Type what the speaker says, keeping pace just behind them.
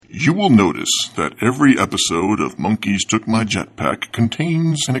You will notice that every episode of Monkeys Took My Jetpack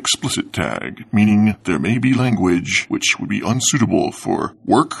contains an explicit tag, meaning there may be language which would be unsuitable for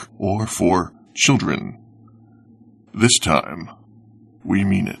work or for children. This time, we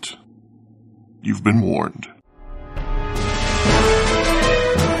mean it. You've been warned.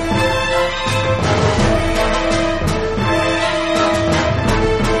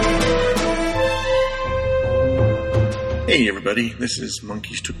 Hey everybody, this is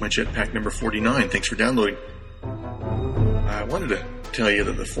Monkeys Took My Jetpack number 49. Thanks for downloading. I wanted to tell you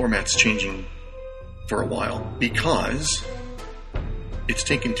that the format's changing for a while because it's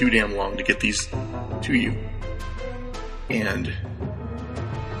taken too damn long to get these to you. And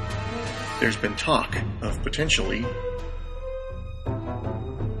there's been talk of potentially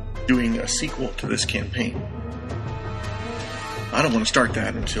doing a sequel to this campaign. I don't want to start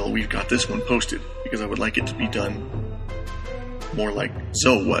that until we've got this one posted because I would like it to be done more like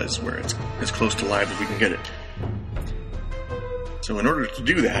Zoe was, where it's as close to live as we can get it. So in order to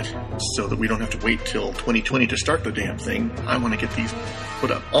do that, so that we don't have to wait till 2020 to start the damn thing, I want to get these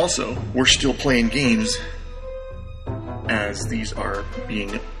put up. Also, we're still playing games as these are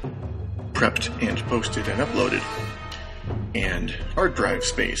being prepped and posted and uploaded. And hard drive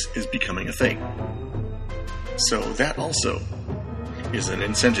space is becoming a thing. So that also is an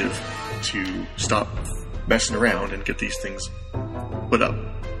incentive to stop messing around and get these things put up.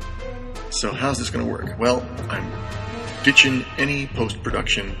 So how's this going to work? Well, I'm ditching any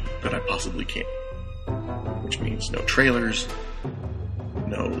post-production that I possibly can. Which means no trailers,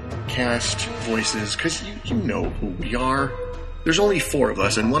 no cast voices, because you know who we are. There's only 4 of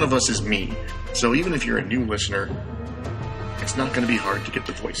us, and one of us is me. So even if you're a new listener, it's not going to be hard to get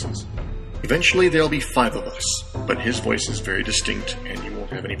the voices. Eventually there'll be 5 of us, but his voice is very distinct, and you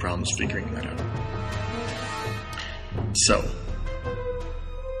won't have any problems figuring that out. So,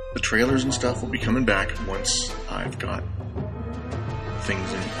 the trailers and stuff will be coming back once I've got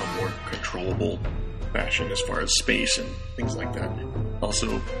things in a more controllable fashion as far as space and things like that.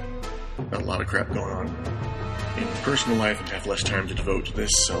 Also, got a lot of crap going on in personal life and have less time to devote to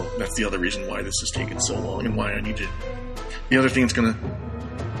this, so that's the other reason why this has taken so long and why I need to... The other thing that's going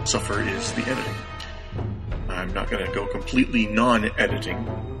to suffer is the editing. I'm not going to go completely non-editing,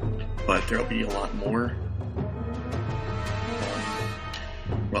 but there'll be a lot more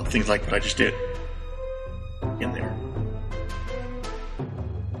things like what I just did in there.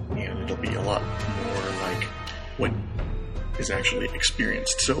 And it'll be a lot more like what is actually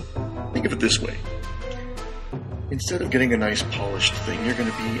experienced. So, think of it this way. Instead of getting a nice polished thing, you're going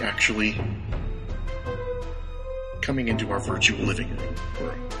to be actually coming into our virtual living room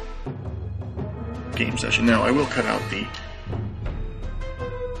for a game session. Now, I will cut out the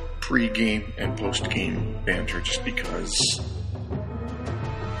pre-game and post-game banter just because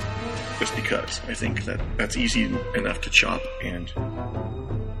I think that that's easy enough to chop, and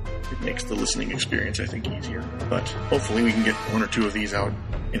it makes the listening experience, I think, easier. But hopefully we can get 1 or 2 of these out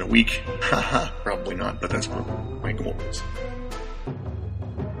in a week. Haha, probably not, but that's what my goal is.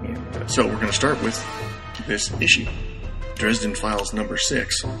 And so we're going to start with this issue, Dresden Files number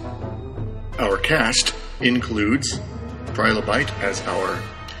 6. Our cast includes Trilobite as our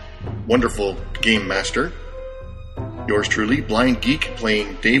wonderful game master, yours truly, Blind Geek,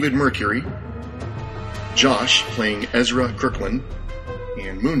 playing David Mercury, Josh playing Ezra Kirkland,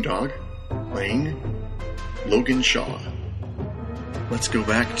 and Moondog playing Logan Shaw. Let's go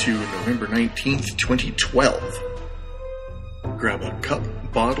back to November 19th, 2012. Grab a cup,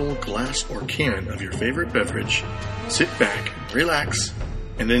 bottle, glass, or can of your favorite beverage, sit back, relax,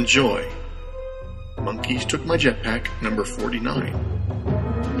 and enjoy Monkeys Took My Jetpack number 49,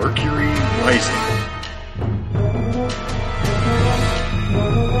 Mercury Rising.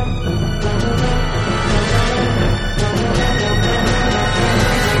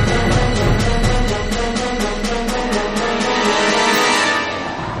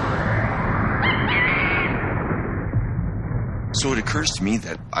 So it occurs to me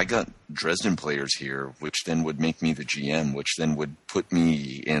that I got Dresden players here, which then would make me the GM, which then would put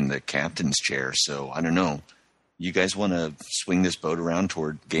me in the captain's chair. So I don't know. You guys want to swing this boat around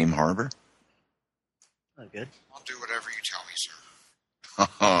toward Game Harbor? Oh, good. I'll do whatever you tell me,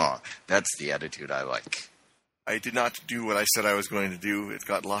 sir. That's the attitude I like. I did not do what I said I was going to do. It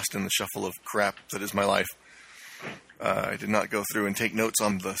got lost in the shuffle of crap that is my life. I did not go through and take notes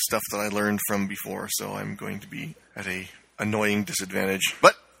on the stuff that I learned from before, so I'm going to be at a annoying disadvantage.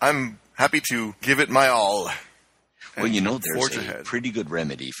 But I'm happy to give it my all. Well, you know, there's a pretty good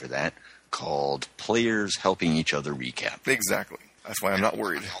remedy for that called Players Helping Each Other Recap. Exactly. That's why I'm not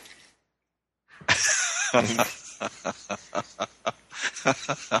worried.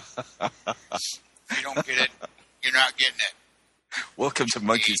 If you don't get it, you're not getting it. Welcome to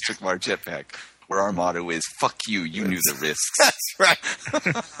Monkeys Took My Jetpack, where our motto is, fuck you, you knew the risks. That's right.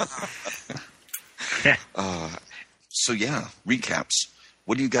 So yeah, recaps.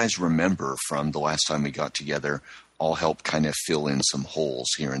 What do you guys remember from the last time we got together? I'll help kind of fill in some holes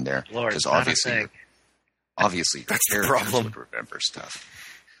here and there. Lord, Because not a thing. obviously That's the characters problem. would remember stuff.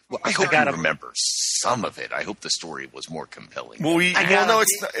 Well, I hope you remember some of it. I hope the story was more compelling. Well, I got no, it.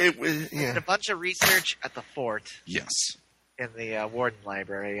 it's not. It, Did yeah. a bunch of research at the fort Yes. in the Warden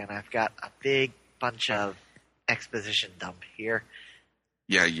Library, and I've got a big bunch of exposition dump here.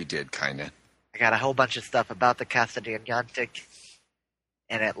 Yeah, you did, kind of. I got a whole bunch of stuff about the Casa de Niantic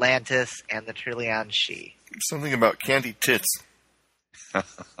and Atlantis and the Trillion She. Something about candy tits Or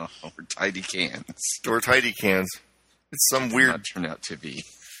tidy cans. or tidy cans. It's some Did weird. not turn out to be.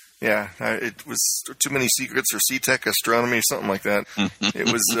 Yeah, it was too many secrets or C-Tech astronomy, something like that.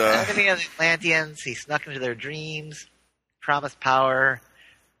 It was. Many of the Atlanteans, he snuck into their dreams, promised power.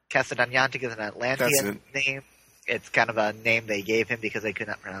 Casa de Niantic is an Atlantean name. It's kind of a name they gave him because they could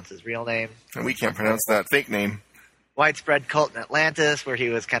not pronounce his real name. And we can't pronounce that fake name. Widespread cult in Atlantis, where he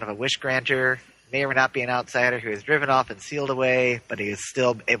was kind of a wish granter, may or may not be an outsider who was driven off and sealed away, but he was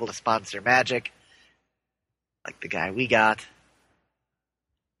still able to sponsor magic, like the guy we got.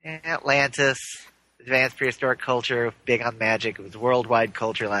 And Atlantis, advanced prehistoric culture, big on magic. It was worldwide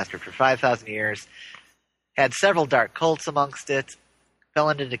culture, lasted for 5,000 years. Had several dark cults amongst it, fell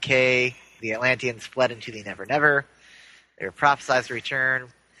into decay. The Atlanteans fled into the Never Never. They were prophesized to return.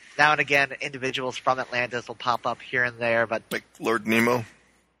 Now and again, individuals from Atlantis will pop up here and there, but Like Lord Nemo.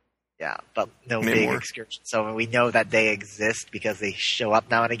 yeah, but no Namor. big excursions. So we know that they exist because they show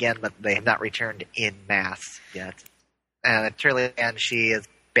up now and again, but they have not returned in mass yet. And Trillian, she is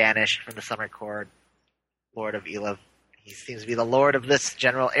banished from the Summer Court, Lord of Elav. He seems to be the lord of this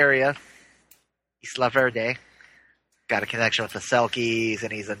general area, Isla Verde. Got a connection with the Selkies,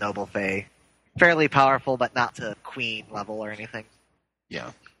 and he's a noble fae. Fairly powerful, but not to queen level or anything.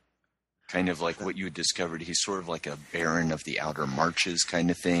 Yeah. Kind of like what you had discovered. He's sort of like a baron of the outer marches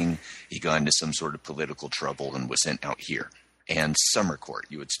kind of thing. He got into some sort of political trouble and was sent out here. And Summer Court.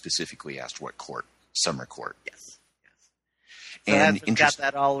 You had specifically asked what court. Summer Court. Yes. So And we've got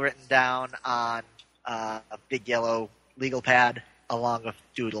that all written down on a big yellow legal pad along with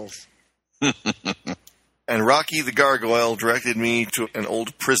doodles. And Rocky the Gargoyle directed me to an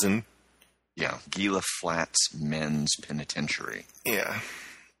old prison. Yeah, Gila Flats Men's Penitentiary. Yeah.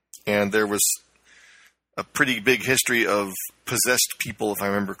 And there was a pretty big history of possessed people, if I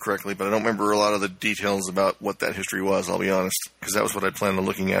remember correctly, but I don't remember a lot of the details about what that history was, I'll be honest, because that was what I planned on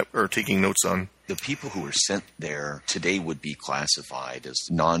looking at or taking notes on. The people who were sent there today would be classified as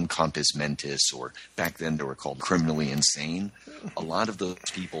non-compos mentis, or back then they were called criminally insane. A lot of those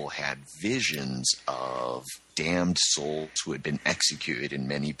people had visions of damned souls who had been executed in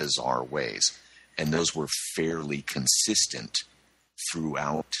many bizarre ways, and those were fairly consistent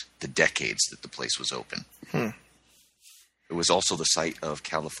throughout the decades that the place was open. It was also the site of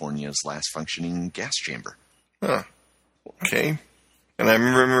California's last functioning gas chamber. Huh. Okay. And I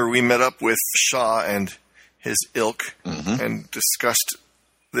remember we met up with Shaw and his ilk and discussed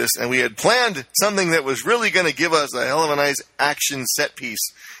this, and we had planned something that was really going to give us a hell of a nice action set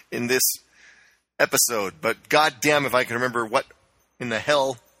piece in this episode, but goddamn if I can remember what in the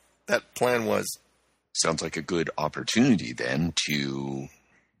hell that plan was. Sounds like a good opportunity then to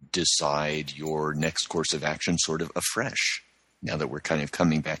decide your next course of action sort of afresh, now that we're kind of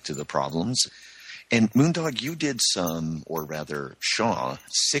coming back to the problems. And Moondog, you did some, or rather Shaw,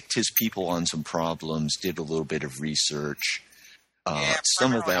 sicked his people on some problems, did a little bit of research.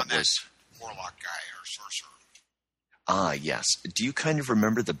 Some of primarily that on was... warlock guy or sorcerer. Ah, yes. Do you kind of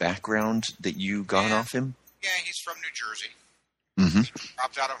remember the background that you got off him? Yeah, he's from New Jersey. Mm-hmm.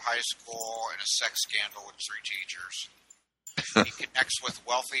 Dropped out of high school in a sex scandal with 3 teachers. He connects with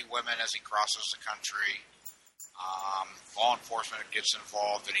wealthy women as he crosses the country. Law enforcement gets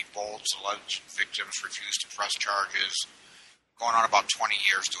involved, and he bolds. Alleged victims refuse to press charges. Going on about 20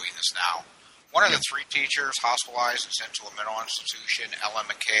 years doing this now. One of the 3 teachers hospitalized and sent to a mental institution,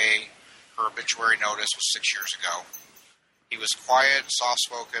 Ellen McKay. Her obituary notice was 6 years ago. He was quiet,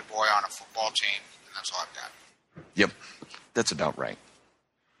 soft-spoken boy on a football team, and that's all I've got. Yep, that's about right.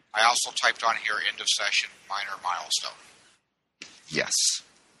 I also typed on here, end of session, minor milestone. Yes.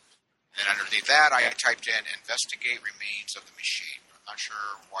 And underneath that, I typed in, investigate remains of the machine. I'm not sure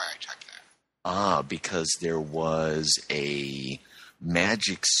why I typed that. Ah, because there was a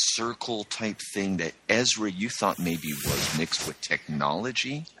magic circle type thing that Ezra, you thought maybe was mixed with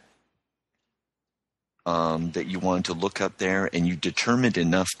technology? that you wanted to look up there, and you determined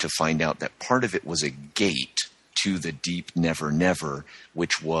enough to find out that part of it was a gate to the Deep Never Never,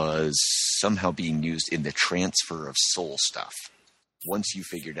 which was somehow being used in the transfer of soul stuff. Once you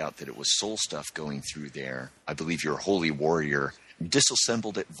figured out that it was soul stuff going through there, I believe your holy warrior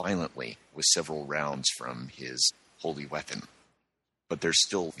disassembled it violently with several rounds from his holy weapon. But there's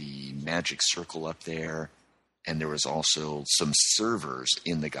still the magic circle up there, and there was also some servers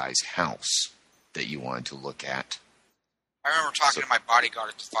in the guy's house that you wanted to look at. I remember talking to my bodyguard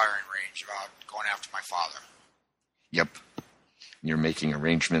at the firing range about going after my father. Yep. You're making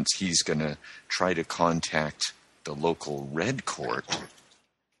arrangements. He's going to try to contact the local Red Court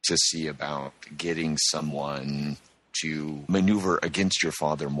to see about getting someone to maneuver against your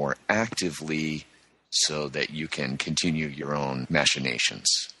father more actively so that you can continue your own machinations.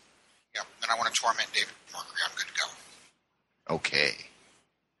 Yep, and I want to torment David Mercury. I'm good to go. Okay.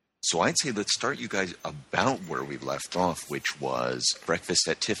 So I'd say let's start you guys about where we left off, which was breakfast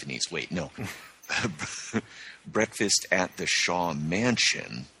at Tiffany's. Wait, no. Breakfast at the Shaw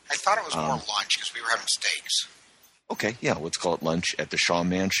Mansion. I thought it was more lunch because we were having steaks. Okay, yeah, let's call it lunch at the Shaw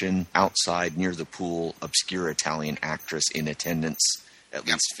Mansion. Outside, near the pool, obscure Italian actress in attendance, at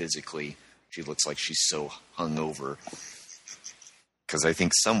least physically. She looks like she's so hungover. Because I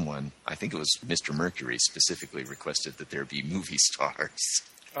think it was Mr. Mercury, specifically requested that there be movie stars.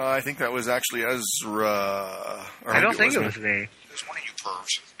 I think that was actually Ezra. I don't think it was me. It was one of you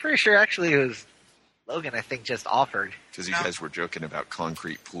pervs. Pretty sure actually it was Logan, I think, just offered. Because you guys were joking about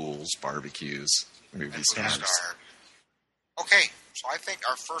concrete pools, barbecues, movie stars. Okay, so I think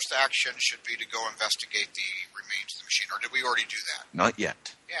our first action should be to go investigate the remains of the machine. Or did we already do that? Not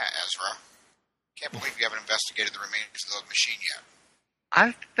yet. Yeah, Ezra. Can't believe you haven't investigated the remains of the machine yet.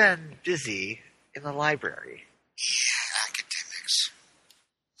 I've been busy in the library. Yeah, academics.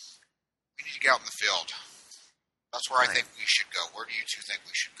 We need to get out in the field. That's where I think we should go. Where do you two think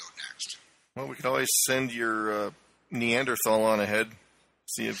we should go next? Well, we could always send your Neanderthal on ahead.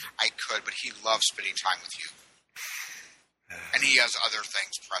 See if I could, but he loves spending time with you. And he has other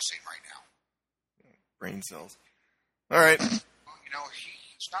things pressing right now. brain cells. All right. Well, you know,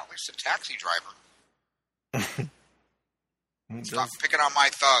 he's not at least a taxi driver. Stop picking on my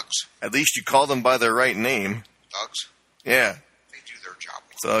thugs. At least you call them by their right name. Thugs? Yeah. They do their job.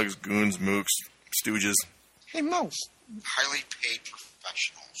 Thugs, goons, mooks, stooges. Hey, Mouse. Highly paid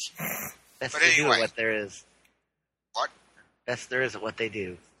professionals. Best But they do anyway. at what there is. What? Best there is at what they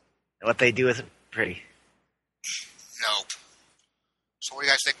do. And what they do isn't pretty. Nope. So what do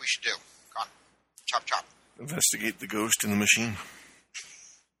you guys think we should do? Come on. Chop, chop. Investigate the ghost in the machine.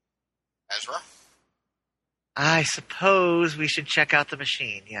 Ezra? I suppose we should check out the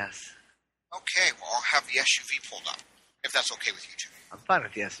machine, yes. Okay, well, I'll have the SUV pulled up. If that's okay with you two. I'm fine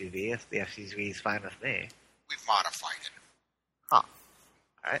with the SUV if the SUV is fine with me. We've modified it. Huh.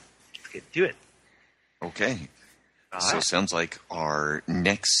 Alright, let's get to it. Okay. All So right. sounds like our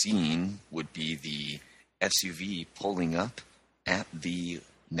next scene would be the SUV pulling up at the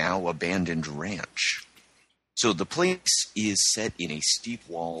now abandoned ranch. So the place is set in a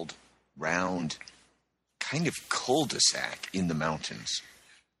steep-walled, round, kind of cul-de-sac in the mountains.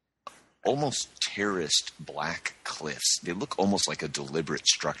 Almost terraced black cliffs. They look almost like a deliberate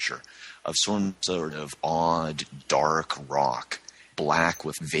structure of some sort of odd, dark rock, black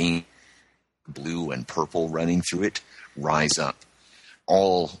with veins, blue and purple running through it, rise up.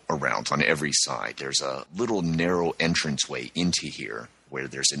 All around on every side. There's a little narrow entranceway into here where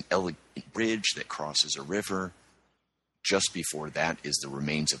there's an elegant bridge that crosses a river. Just before that is the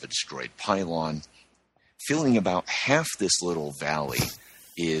remains of a destroyed pylon. Filling about half this little valley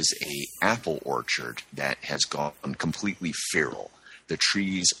is a apple orchard that has gone completely feral. The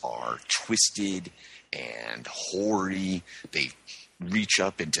trees are twisted and hoary. They reach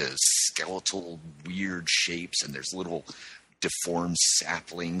up into skeletal, weird shapes, and there's little deformed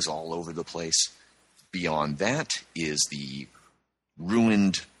saplings all over the place. Beyond that is the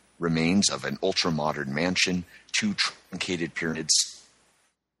ruined remains of an ultra-modern mansion, 2 truncated pyramids,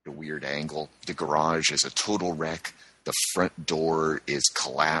 a weird angle. The garage is a total wreck. The front door is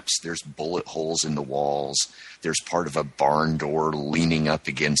collapsed. There's bullet holes in the walls. There's part of a barn door leaning up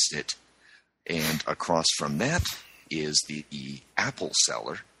against it. And across from that is the apple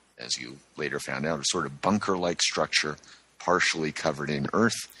cellar, as you later found out, a sort of bunker-like structure, partially covered in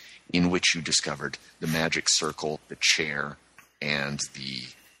earth, in which you discovered the magic circle, the chair, and the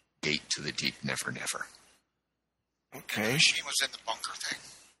gate to the deep never never. The Okay. machine was in the bunker thing.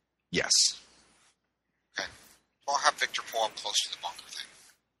 Yes. Okay. Well, I'll have Victor pull up close to the bunker thing.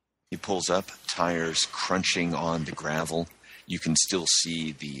 He pulls up, tires crunching on the gravel. You can still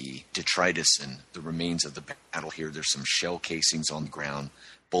see the detritus and the remains of the battle here. There's some shell casings on the ground,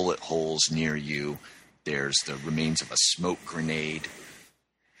 bullet holes near you. There's the remains of a smoke grenade.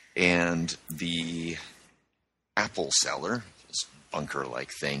 And the apple cellar, this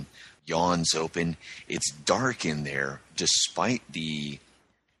bunker-like thing, yawns open. It's dark in there, despite the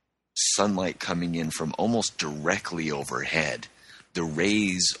sunlight coming in from almost directly overhead. The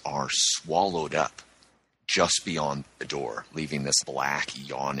rays are swallowed up just beyond the door, leaving this black,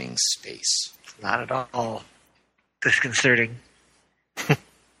 yawning space. Not at all disconcerting. Well,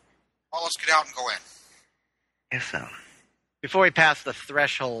 let's get out and go in. Guess so. Before we pass the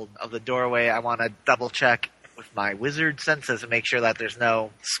threshold of the doorway, I want to double check with my wizard senses and make sure that there's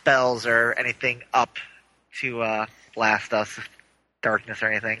no spells or anything up to blast us, darkness or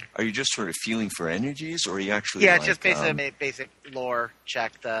anything. Are you just sort of feeling for energies, or are you actually? Yeah, it's just basically a basic lore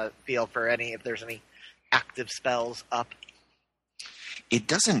check to feel for if there's any active spells up. It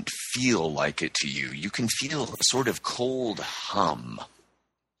doesn't feel like it to you. You can feel a sort of cold hum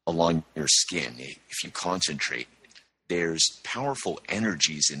along your skin if you concentrate. There's powerful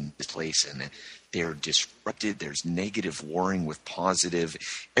energies in this place, and they're disrupted. There's negative warring with positive.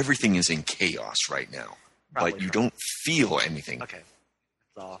 Everything is in chaos right now, Probably but you true. don't feel anything. Okay.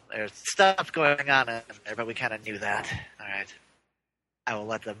 That's all. There's stuff going on in there, but we kind of knew that. All right. I will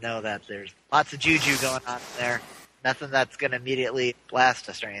let them know that there's lots of juju going on in there. Nothing that's going to immediately blast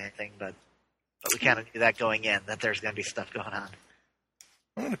us or anything, but we kind of knew that going in, that there's going to be stuff going on.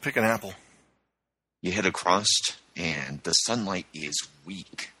 I'm going to pick an apple. You head across, and the sunlight is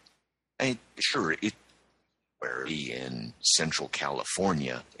weak. Sure, it's in Central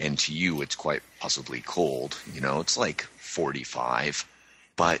California, and to you it's quite possibly cold. It's like 45.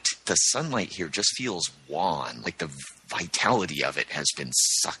 But the sunlight here just feels wan, like the vitality of it has been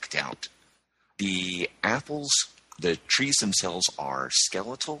sucked out. The apples, the trees themselves are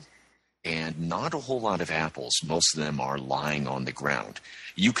skeletal, and not a whole lot of apples. Most of them are lying on the ground.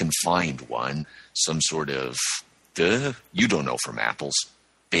 You can find one, some sort of, you don't know from apples,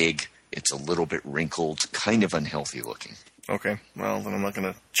 big, it's a little bit wrinkled, kind of unhealthy looking. Okay, well, then I'm not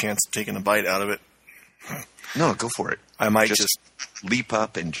going to chance taking a bite out of it. No, go for it. I might just leap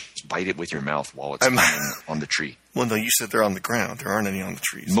up and just bite it with your mouth while it's on the tree. Well, no, you said they're on the ground. There aren't any on the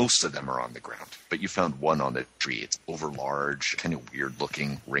trees. Most of them are on the ground, but you found one on the tree. It's over large, kind of weird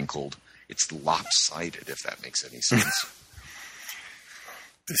looking, wrinkled. It's lopsided, if that makes any sense.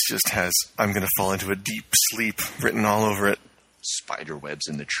 This just has, I'm going to fall into a deep sleep written all over it. Spider webs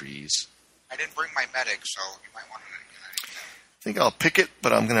in the trees. I didn't bring my medic, so you might want to. I think I'll pick it,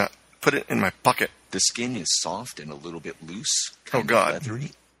 but I'm going to put it in my pocket. The skin is soft and a little bit loose. Oh, God.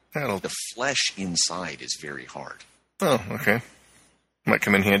 Leathery. The flesh inside is very hard. Oh, okay. Might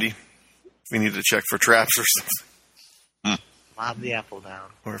come in handy if we need to check for traps or something. Lob the apple down.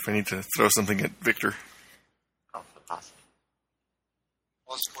 Or if I need to throw something at Victor. Oh, awesome.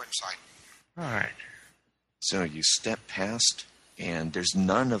 Well, let's go inside. All right. So you step past, and there's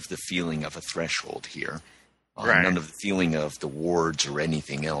none of the feeling of a threshold here. Right. None of the feeling of the wards or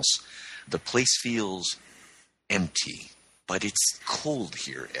anything else. The place feels empty, but it's cold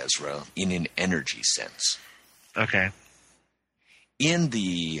here, Ezra, in an energy sense. Okay. In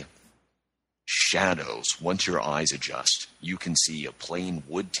the shadows, once your eyes adjust, you can see a plain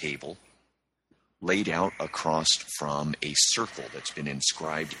wood table laid out across from a circle that's been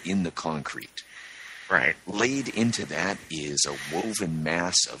inscribed in the concrete. Right. Laid into that is a woven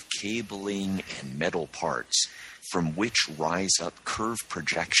mass of cabling and metal parts from which rise up curved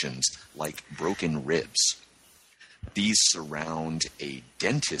projections like broken ribs. These surround a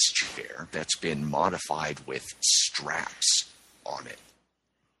dentist chair that's been modified with straps on it.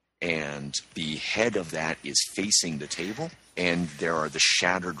 And the head of that is facing the table, and there are the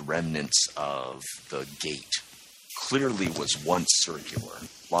shattered remnants of the gate. Clearly was once circular,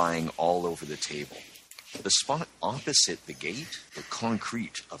 lying all over the table. The spot opposite the gate, the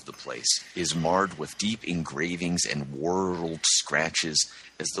concrete of the place, is marred with deep engravings and whorled scratches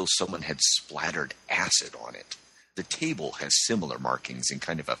as though someone had splattered acid on it. The table has similar markings in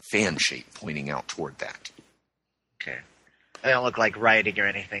kind of a fan shape pointing out toward that. Okay. They don't look like writing or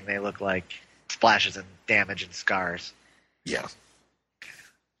anything. They look like splashes and damage and scars. Yeah.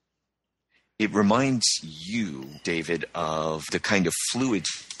 It reminds you, David, of the kind of fluid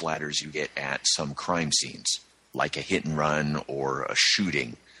splatters you get at some crime scenes, like a hit and run or a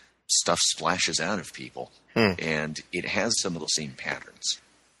shooting. Stuff splashes out of people, and it has some of the same patterns.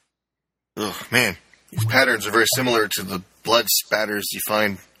 Ugh, man. These patterns are very similar to the blood spatters you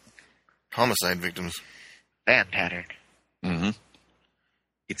find homicide victims. Fan pattern. Mm-hmm.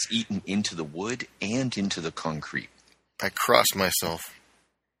 It's eaten into the wood and into the concrete. I crossed myself.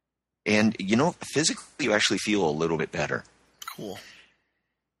 And, physically you actually feel a little bit better. Cool.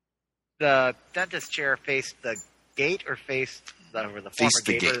 The dentist chair faced the gate or faced the former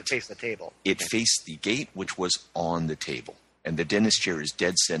the gate, or gate. faced the table? It faced the gate, which was on the table. And the dentist chair is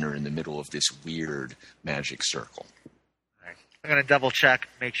dead center in the middle of this weird magic circle. All right. I'm going to double check,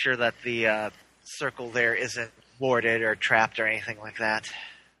 make sure that the circle there isn't warded or trapped or anything like that.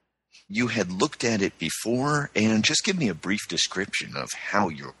 You had looked at it before, and just give me a brief description of how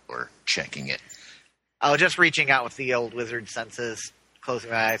you were checking it. I was just reaching out with the old wizard senses,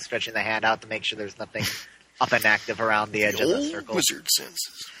 closing my eyes, stretching the hand out to make sure there's nothing up and active around the edge of the Old circle. wizard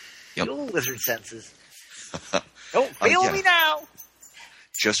senses. Yep. The old wizard senses. Don't feel yeah. me now!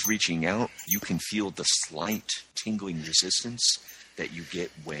 Just reaching out, you can feel the slight tingling resistance that you get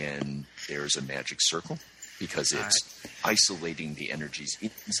when there's a magic circle, because it's isolating the energies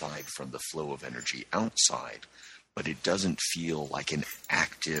inside from the flow of energy outside, but it doesn't feel like an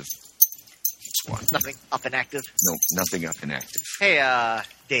active squat. Nothing up and active. No, nothing up and active. Hey,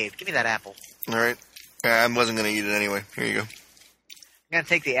 Dave, give me that apple. All right. I wasn't going to eat it anyway. Here you go. I'm going to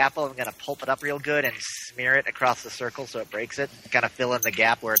take the apple, I'm going to pulp it up real good and smear it across the circle so it breaks it. Kind of fill in the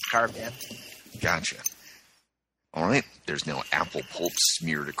gap where it's carved in. Gotcha. All right, there's now apple pulp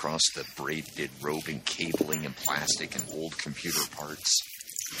smeared across the braided rope and cabling and plastic and old computer parts.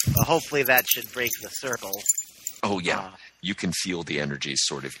 Well, hopefully that should break the circle. Oh, yeah. You can feel the energies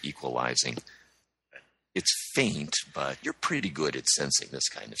sort of equalizing. It's faint, but you're pretty good at sensing this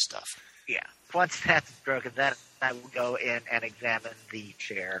kind of stuff. Yeah. Once that's broken, then I will go in and examine the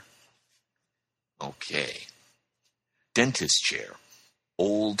chair. Okay. Dentist chair.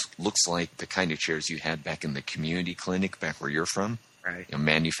 Old, looks like the kind of chairs you had back in the community clinic back where you're from. Right.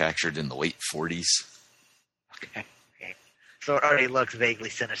 Manufactured in the late 40s. Okay. So it already looks vaguely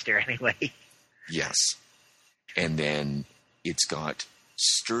sinister anyway. Yes. And then it's got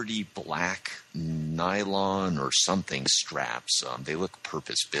sturdy black nylon or something straps. They look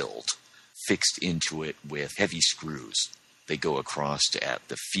purpose-built, fixed into it with heavy screws. They go across at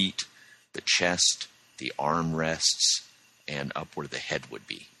the feet, the chest, the armrests, and up where the head would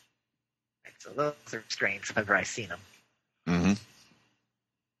be. Right, so those are strange whenever I've seen them. Mm-hmm.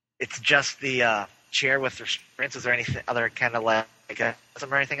 It's just the chair with restraints. Is there anything other kind of like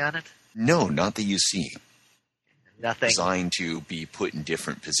or anything on it? No, not that you see. Nothing. Designed to be put in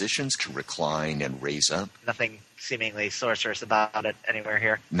different positions to recline and raise up. Nothing seemingly sorcerous about it anywhere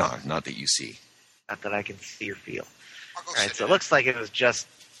here. No, not that you see. Not that I can see or feel. I'll go All right, sit so it down. looks like it was just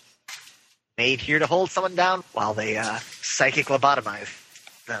made here to hold someone down while they psychic lobotomize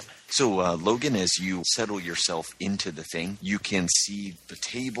them. So, Logan, as you settle yourself into the thing, you can see the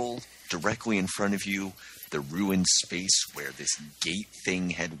table directly in front of you, the ruined space where this gate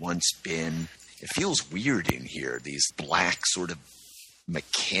thing had once been. It feels weird in here, these black sort of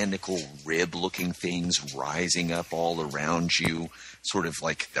mechanical rib-looking things rising up all around you, sort of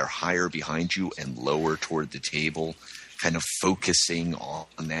like they're higher behind you and lower toward the table, kind of focusing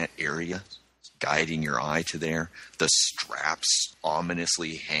on that area, guiding your eye to there. The straps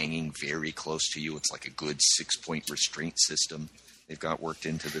ominously hanging very close to you. It's like a good 6-point restraint system they've got worked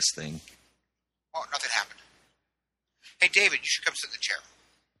into this thing. Oh, nothing happened. Hey, David, you should come sit in the chair.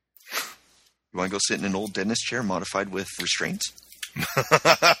 You want to go sit in an old dentist chair modified with restraints?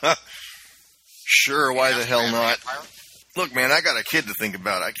 Sure, why the hell not? Vampire? Look, man, I got a kid to think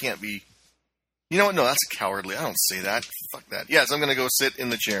about. I can't be... You know what? No, that's cowardly. I don't say that. Fuck that. Yes, I'm going to go sit in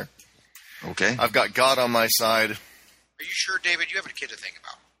the chair. Okay. I've got God on my side. Are you sure, David, you have a kid to think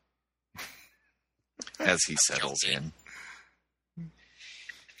about? As he settles in.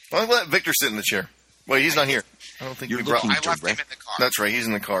 Well, let Victor sit in the chair. Wait, he's not here. I don't think You're we brought looking I left him direct. in the car. That's right, he's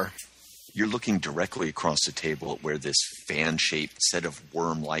in the car. You're looking directly across the table at where this fan-shaped set of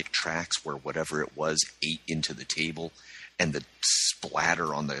worm-like tracks where whatever it was ate into the table, and the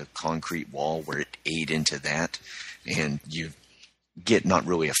splatter on the concrete wall where it ate into that. And you get not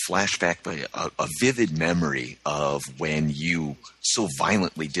really a flashback, but a vivid memory of when you so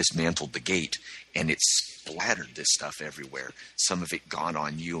violently dismantled the gate and it splattered this stuff everywhere. Some of it got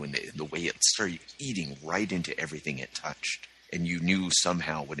on you, and the way it started eating right into everything it touched. And you knew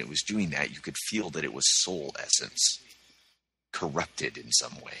somehow when it was doing that, you could feel that it was soul essence, corrupted in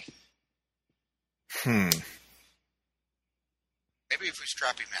some way. Maybe if we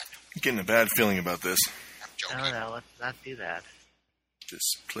strap him in. I'm getting a bad feeling about this. I'm joking. No, let's not do that.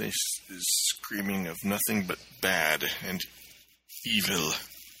 This place is screaming of nothing but bad and evil.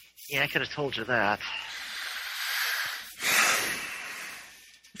 Yeah, I could have told you that.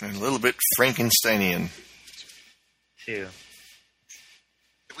 And a little bit Frankensteinian. Too.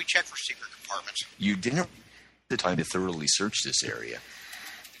 Did we check for secret compartments? You didn't the time to thoroughly search this area.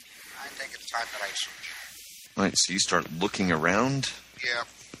 I think it's time that I search. All right, so you start looking around. Yeah.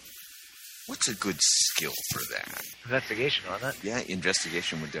 What's a good skill for that? Investigation on it. Yeah,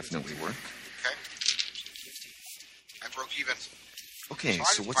 investigation would definitely work. Okay. I broke even. Okay, So I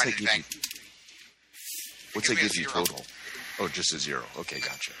so didn't what's find that give you? anything. What's Give that me a give you 0. total? Oh, just a 0. Okay,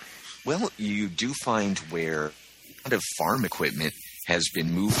 gotcha. Well, you do find where a lot of farm equipment has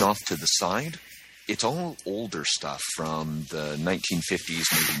been moved off to the side. It's all older stuff from the 1950s,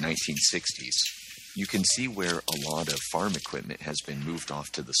 maybe 1960s. You can see where a lot of farm equipment has been moved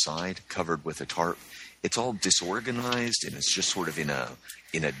off to the side, covered with a tarp. It's all disorganized, and it's just sort of in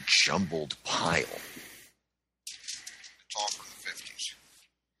a jumbled pile. It's all from the 50s.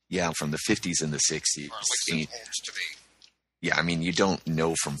 Yeah, from the 50s and the 60s. Or at least it holds to be. Yeah, I mean, you don't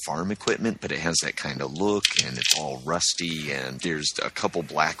know from farm equipment, but it has that kind of look, and it's all rusty, and there's a couple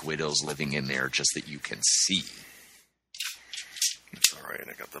Black Widows living in there just that you can see. It's all right.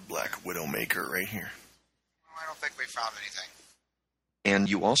 I got the Black Widow maker right here. Well, I don't think we found anything. And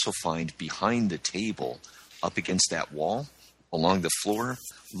you also find behind the table, up against that wall, along the floor,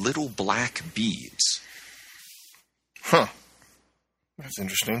 little black beads. Huh. That's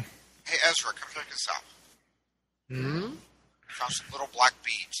interesting. Hey, Ezra, come check this out. Hmm? I found some little black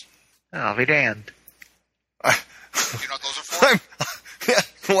beads. I'll be damned. You know what those are for? Yeah,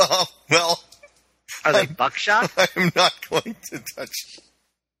 well, Are they buckshot? I'm not going to touch.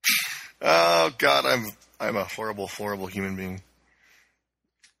 Oh God, I'm a horrible, horrible human being.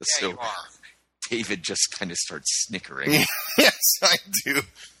 Yeah, So you are. David just kind of starts snickering. Yes, I do.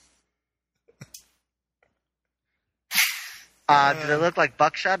 Do they look like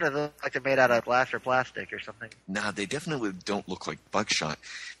buckshot, or do they look like they're made out of glass or plastic or something? Nah, they definitely don't look like buckshot.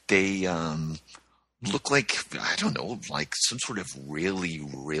 They look like, I don't know, like some sort of really,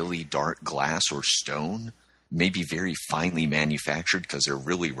 really dark glass or stone. Maybe very finely manufactured because they're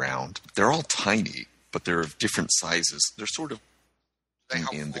really round. They're all tiny, but they're of different sizes. They're sort of They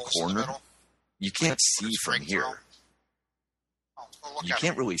have in the holes in corner. middle. You can't see Put a from string here. through 'em. Oh, well, look You at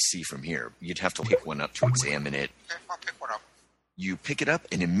can't it. really see from here. You'd have to pick one up to examine it. Okay, I'll pick one up. You pick it up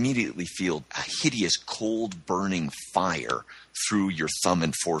and immediately feel a hideous, cold, burning fire through your thumb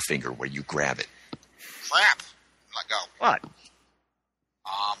and forefinger where you grab it. Crap. Let go. What?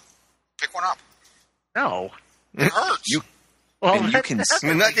 Pick one up. No. It hurts. Well, And you can that's-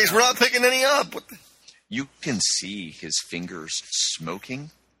 In that case, we're not picking any up. What the? You can see his fingers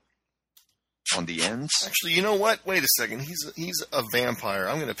smoking on the ends, Actually, you know what? Wait a second. He's a vampire.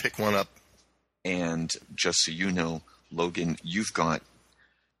 I'm going to pick one up. and just so you know, Logan, you've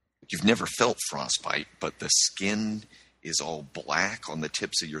never felt frostbite, but the skin is all black on the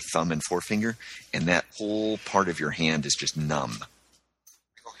tips of your thumb and forefinger, and that whole part of your hand is just numb.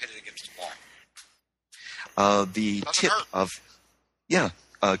 Go hit it against the wall. The Doesn't tip hurt. of, yeah,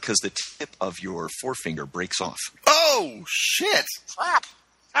 because the tip of your forefinger breaks off. Oh shit! Crap.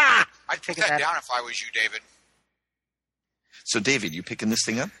 Ah! I'd put Taking that that- down if I was you, David. So, David, you picking this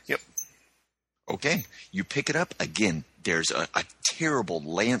thing up? Yep. Okay. You pick it up. Again, there's a terrible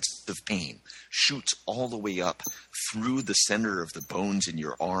lance of pain. Shoots all the way up through the center of the bones in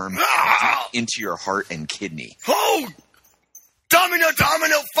your arm, into your heart and kidney. Oh! Domino,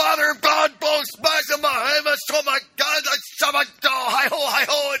 Father, God, both smash of my heavens, oh my God, hi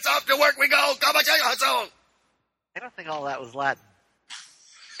ho, it's off to work we go, come on, hustle! I don't think all that was Latin.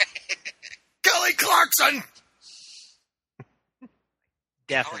 Kelly Clarkson!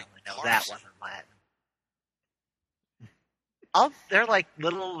 Definitely Kelly no, that Clarkson. wasn't Latin. They're like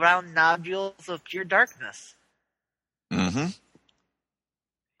little round nodules of pure darkness. Mm-hmm. You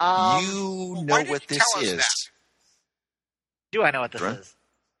Well, know why didn't what you this tell us is. that? Do I know what this Right. is?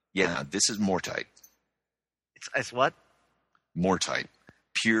 Yeah, this is Mortite. It's what? Mortite.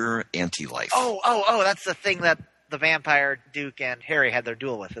 Pure anti-life. Oh, that's the thing that the vampire Duke and Harry had their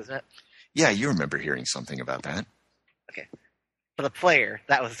duel with, isn't it? Yeah, you remember hearing something about that. For the player,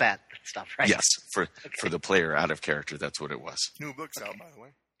 that was that stuff, right? Yes, for the player out of character, that's what it was. New book's out, by the way.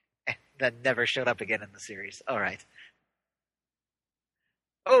 That never showed up again in the series. All right.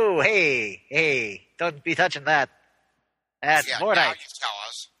 Oh, hey, don't be touching that. That's Yeah, Mordite. now you tell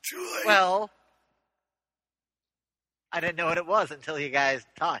us. Too late. Well, I didn't know what it was until you guys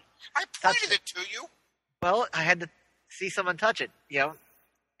taught. I pointed it to you. Well, I had to see someone touch it.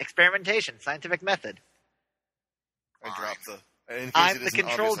 Experimentation, scientific method. I dropped the... in case I'm it the isn't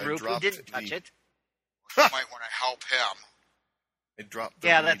control obvious, I group who dropped didn't touch it. You might want to help him. I dropped the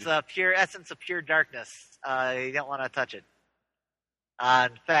Yeah, reed. that's pure essence of pure darkness. You don't want to touch it.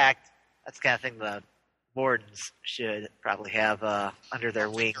 In fact, that's the kind of thing the wardens should probably have under their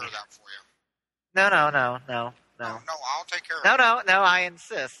I'll wing. take care of that for you. No. No. I'll take care of No, it. no, I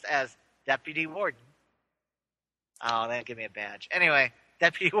insist as Deputy Warden. Oh, they give me a badge. Anyway,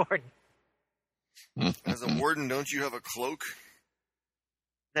 Deputy Warden. As a warden, don't you have a cloak?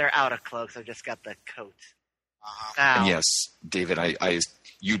 They're out of cloaks. I've just got the coat. Uh-huh. Ow. Yes, David,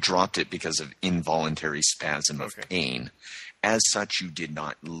 you dropped it because of involuntary spasm of pain. As such, you did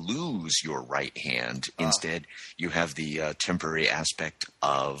not lose your right hand. Instead, you have the temporary aspect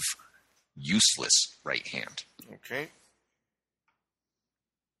of useless right hand. Okay. At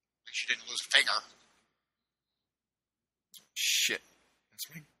least you didn't lose a finger. Shit.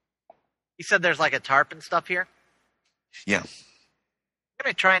 That's me. You said there's like a tarp and stuff here? Yeah. I'm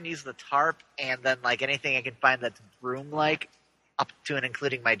going to try and use the tarp and then like anything I can find that's broom-like, up to and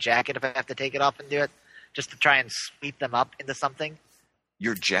including my jacket if I have to take it off and do it, just to try and sweep them up into something.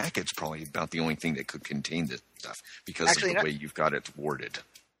 Your jacket's probably about the only thing that could contain this stuff because Actually, of the way you've got it warded.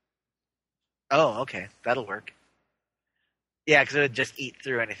 Oh, okay. That'll work. Yeah, because it would just eat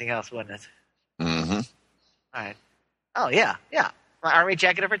through anything else, wouldn't it? Mm-hmm. All right. Oh, yeah. My army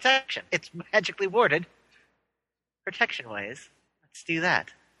jacket of protection. It's magically warded. Protection-wise. Let's do that.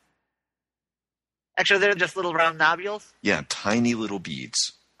 Actually, they're just little round nobules. Yeah, tiny little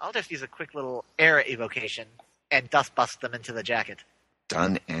beads. I'll just use a quick little air evocation and dust bust them into the jacket.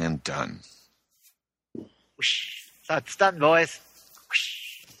 Done and done. Whoosh. So it's done, boys.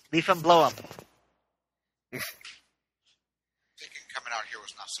 Whoosh. Leaf 'em, blow 'em. Thinking coming out here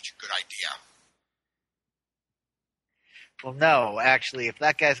was not such a good idea. Well, no, actually, if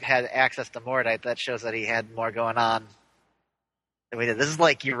that guy's had access to Mordite, that shows that he had more going on than we did. This is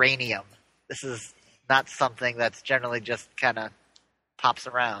like uranium. This is not something that's generally just kind of pops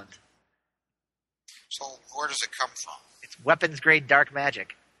around. So where does it come from? It's weapons-grade dark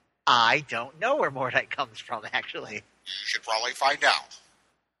magic. I don't know where Mordite comes from, actually. You should probably find out.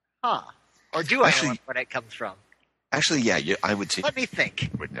 Huh. Or do I Actually- know where Mordite comes from? Actually, yeah, I would say Let me think. you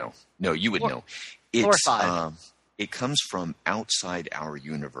would know. No, you would know. Four or It's five. it comes from outside our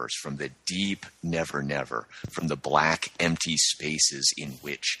universe, from the deep never, from the black, empty spaces in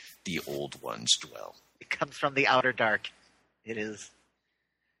which the old ones dwell. It comes from the outer dark. It is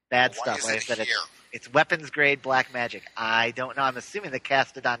bad Why stuff. is Like I it said, here? it's weapons-grade black magic. I don't know. I'm assuming the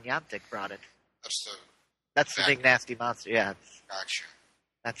Castodon Yantic brought it. That's That's the big nasty monster. Yeah, gotcha.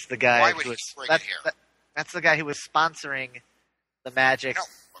 that's the guy. Why would who he was, bring that's, it here? that's the guy who was sponsoring the magic. No,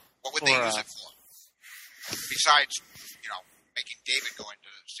 what would For, they use it for? Besides, making David go into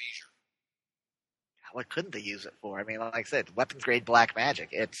seizure. What couldn't they use it for? I mean, like I said, weapons-grade black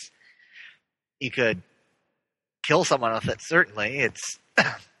magic. You could kill someone with it. Certainly, it's.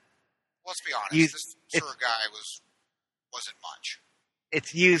 Let's be honest. This sort of guy wasn't much.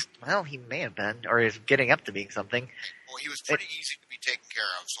 It's used. Well, he may have been, or is getting up to being something. Well, he was pretty easy to be taken care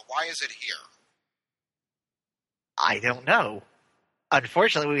of. So why is it here? I don't know.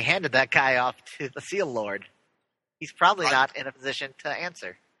 Unfortunately, we handed that guy off to the Seal Lord. He's probably Right. not in a position to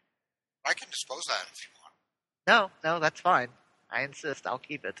answer. I can dispose of that if you want. No, that's fine. I insist. I'll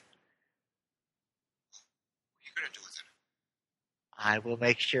keep it. What are you going to do with it? I will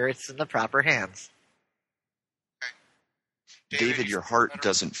make sure it's in the proper hands. David, your you heart better-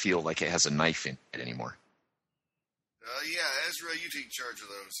 doesn't feel like it has a knife in it anymore. Yeah, Ezra, you take charge of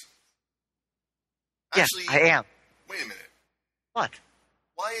those. Yes, Actually, I am. wait a minute. What?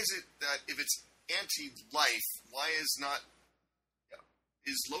 Why is it that if it's anti-life, why is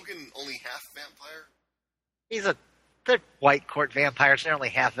Logan only half vampire? They're white court vampires. They're only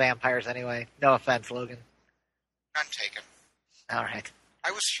half vampires anyway. No offense, Logan. None taken. All right.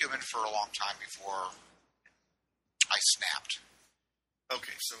 I was human for a long time before I snapped.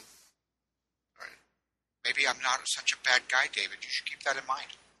 Okay, so, all right. Maybe I'm not such a bad guy, David. You should keep that in mind.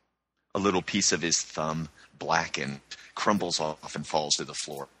 A little piece of his thumb, blackened, crumbles off and falls to the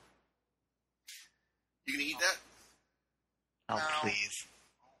floor. You gonna eat that? Oh, No. please.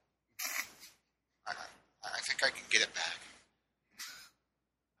 I think I can get it back. I'm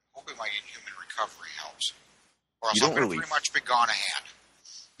hoping my inhuman recovery helps. Or else You I'm don't going to really- pretty much be gone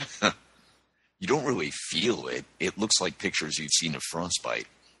a hand. You don't really feel it. It looks like pictures you've seen of frostbite.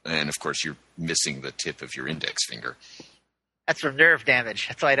 And, of course, you're missing the tip of your index finger. That's from nerve damage.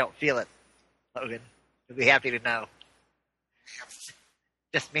 That's why I don't feel it, Logan. You'll be happy to know. Yeah,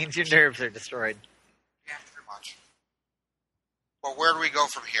 Just means your nerves are destroyed. yeah, pretty much. Well, where do we go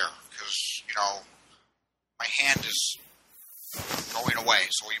from here? Because, my hand is going away,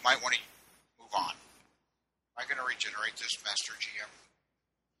 so you might want to move on. Am I going to regenerate this, Master GM?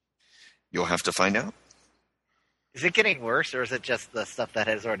 You'll have to find out. Is it getting worse, or is it just the stuff that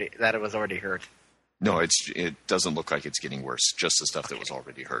it was already hurt? No, it doesn't look like it's getting worse. Just the stuff that was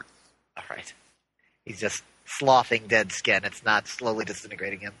already hurt. All right. He's just sloughing dead skin. It's not slowly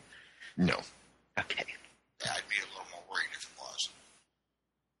disintegrating him. No. Okay. Yeah, I'd be a little more worried if it was.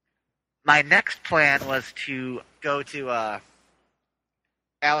 My next plan was to go to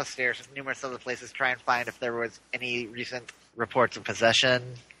Alistair's and numerous other places, try and find if there was any recent reports of possession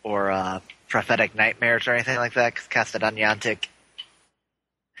or prophetic nightmares or anything like that, because Castellaniantic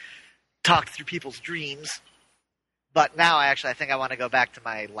talked through people's dreams. But now I think I want to go back to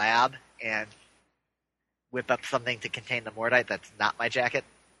my lab and whip up something to contain the Mordite that's not my jacket.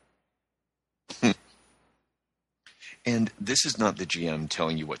 And this is not the GM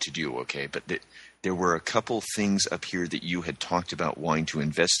telling you what to do, okay? But there were a couple things up here that you had talked about wanting to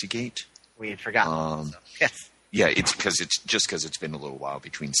investigate. We had forgotten. Yes. Yeah, it's because it's been a little while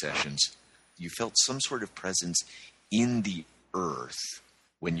between sessions. You felt some sort of presence in the earth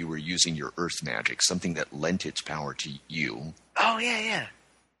when you were using your earth magic, something that lent its power to you. Oh, yeah.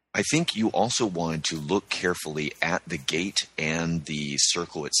 I think you also wanted to look carefully at the gate and the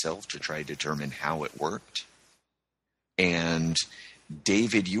circle itself to try to determine how it worked. And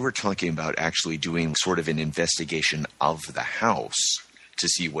David, you were talking about actually doing sort of an investigation of the house to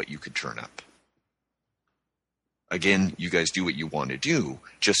see what you could turn up. Again, you guys do what you want to do,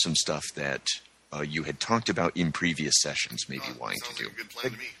 just some stuff that you had talked about in previous sessions maybe wanting to do. Like a good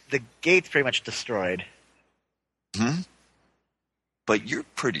plan to me. The gate's pretty much destroyed. But you're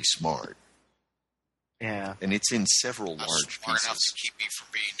pretty smart. Yeah. And it's in several That's large smart enough pieces. to keep me from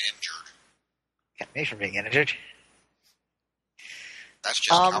being injured. Kept me from being injured. That's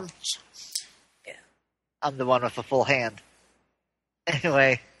just couples. I'm the one with the full hand.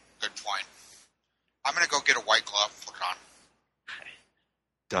 Anyway. Good point. I'm going to go get a white glove put on.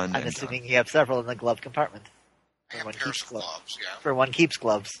 Done I'm and assuming done. you have several in the glove compartment. I have one pairs keeps of gloves. gloves, yeah. For one keeps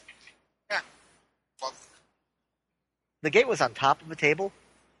gloves. Yeah. Well, The gate was on top of a table.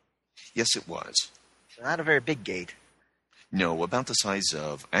 Yes, it was. So not a very big gate. No, about the size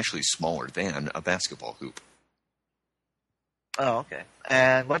of, actually smaller than, a basketball hoop. Oh, okay.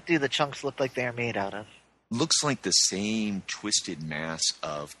 And what do the chunks look like they're made out of? Looks like the same twisted mass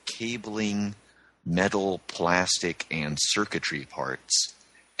of cabling, metal, plastic, and circuitry parts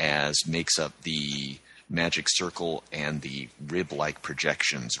as makes up the magic circle and the rib-like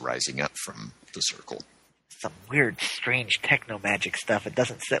projections rising up from the circle. Some weird, strange techno-magic stuff. It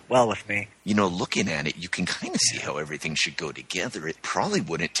doesn't sit well with me. You know, looking at it, you can kind of see how everything should go together. It probably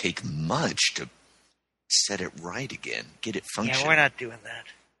wouldn't take much to set it right again, get it functioning. Yeah, we're not doing that.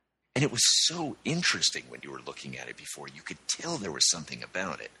 And it was so interesting when you were looking at it before. You could tell there was something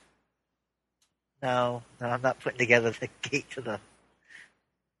about it. No, I'm not putting together the gate to the...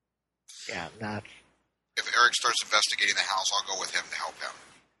 Yeah, I'm not. if Eric starts investigating the house, I'll go with him to help him.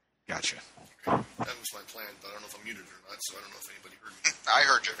 Gotcha. That was my plan, but I don't know if I'm muted or not, so I don't know if anybody heard me. I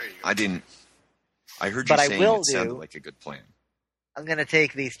heard you. There you go. I didn't. I heard you But I saying will it sounded do- like a good plan. I'm going to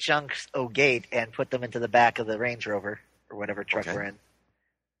take these chunks of gate and put them into the back of the Range Rover, or whatever truck Okay. we're in.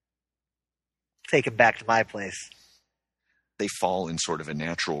 Take them back to my place. They fall in sort of a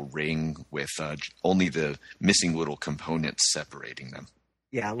natural ring with only the missing little components separating them.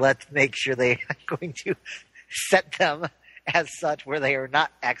 Yeah, let's make sure they are going to set them as such where they are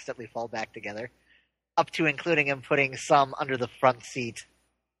not accidentally fall back together. Up to including him putting some under the front seat.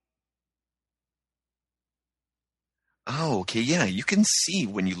 Oh, okay, yeah. You can see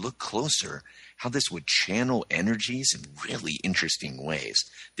when you look closer how this would channel energies in really interesting ways.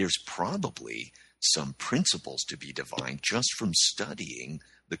 There's probably some principles to be divined just from studying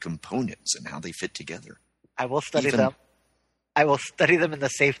the components and how they fit together. I will study Even- them. I will study them in the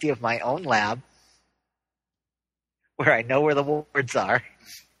safety of my own lab, where I know where the wards are,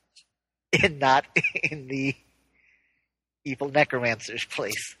 and not in the evil necromancer's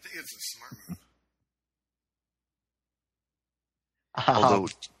place. I think it's a smart move. Although,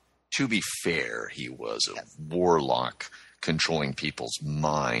 to be fair, he was a warlock controlling people's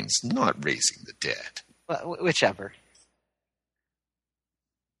minds, not raising the dead. Well, whichever.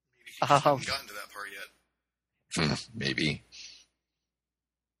 Maybe he just hasn't gotten to that part yet. Maybe.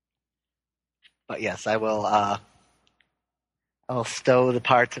 But yes, I will. I will stow the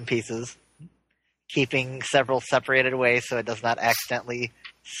parts and pieces, keeping several separated away so it does not accidentally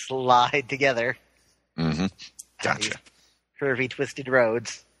slide together. Mm-hmm. on Gotcha. these curvy, twisted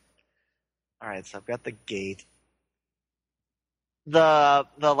roads. All right, so I've got the gate. The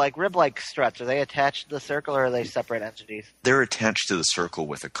like rib-like struts, are they attached to the circle or are they separate entities? They're attached to the circle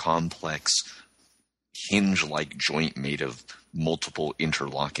with a complex hinge-like joint made of multiple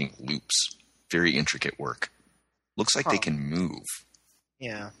interlocking loops. Very intricate work. Looks like they Huh. can move.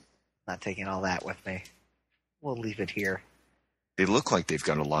 Yeah, not taking all that with me. We'll leave it here. They look like they've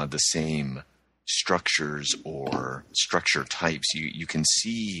got a lot of the same structures or structure types, you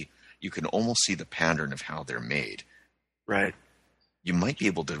can almost see the pattern of how they're made. Right. You might be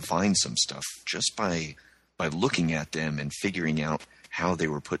able to find some stuff just by looking at them and figuring out how they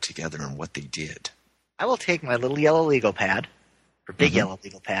were put together and what they did. I will take my little yellow legal pad, or big yellow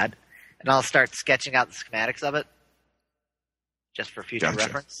legal pad, and I'll start sketching out the schematics of it, just for future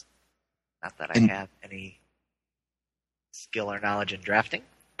reference. Not that I have any skill or knowledge in drafting,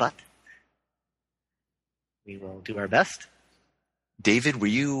 but we will do our best. David, were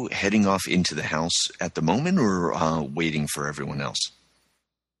you heading off into the house at the moment, or waiting for everyone else?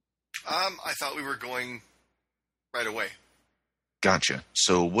 I thought we were going right away. Gotcha.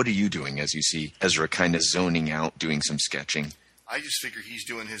 So what are you doing as you see Ezra kind of zoning out, doing some sketching? I just figure he's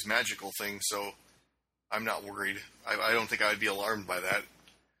doing his magical thing, so I'm not worried. I don't think I would be alarmed by that.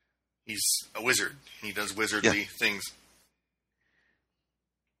 He's a wizard. He does wizardly things.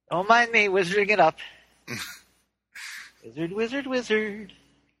 Don't mind me wizarding it up. Wizard, wizard, wizard.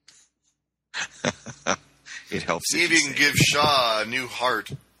 It helps. See if you can give Shaw a new heart,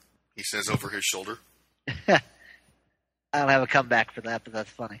 he says over his shoulder. I don't have a comeback for that, but that's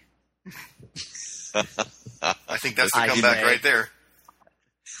funny. I think that's the comeback right there.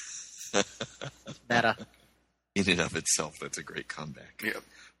 Meta. In and of itself, that's a great comeback. Yep.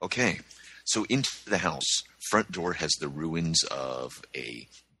 Okay, so into the house. Front door has the ruins of a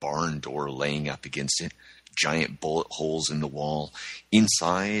barn door laying up against it. Giant bullet holes in the wall.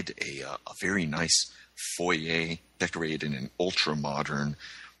 Inside, a very nice foyer decorated in an ultra-modern,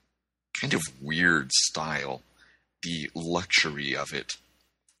 kind of weird style. The luxury of it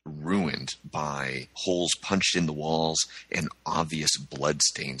ruined by holes punched in the walls and obvious blood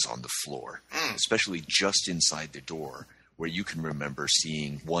stains on the floor, especially just inside the door, where you can remember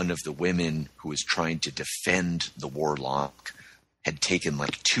seeing one of the women who was trying to defend the warlock had taken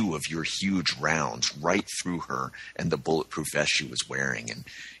like 2 of your huge rounds right through her and the bulletproof vest she was wearing, and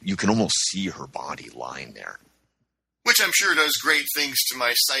you can almost see her body lying there. Which I'm sure does great things to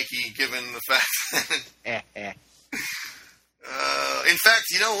my psyche, given the fact that... in fact,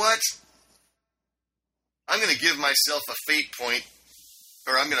 you know what? I'm going to give myself a fate point,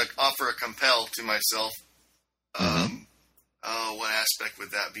 or I'm going to offer a compel to myself. What aspect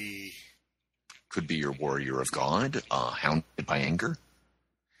would that be? Could be your warrior of God, hounded by anger.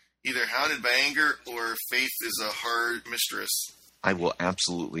 Either hounded by anger or faith is a hard mistress. I will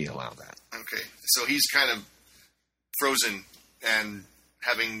absolutely allow that. Okay, so he's kind of frozen and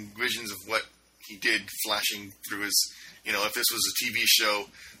having visions of what he did flashing through his, if this was a TV show,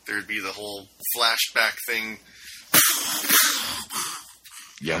 there'd be the whole flashback thing.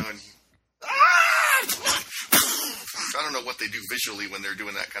 Yeah. I don't know what they do visually when they're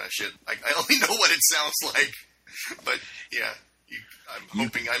doing that kind of shit. I only know what it sounds like. But, yeah, I'm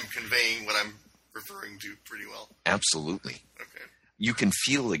hoping I'm conveying what I'm referring to pretty well. Absolutely. Okay. You can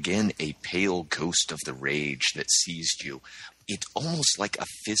feel again a pale ghost of the rage that seized you. It's almost like a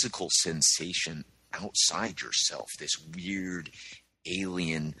physical sensation outside yourself, this weird,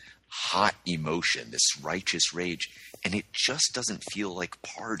 alien, hot emotion, this righteous rage, and it just doesn't feel like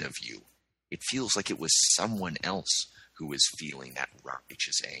part of you. It feels like it was someone else who was feeling that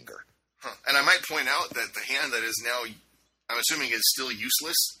righteous anger. Huh. And I might point out that the hand that is now, I'm assuming is still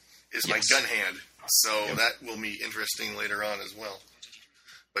useless, is my gun hand. So that will be interesting later on as well.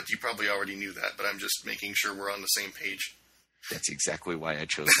 But you probably already knew that, but I'm just making sure we're on the same page. That's exactly why I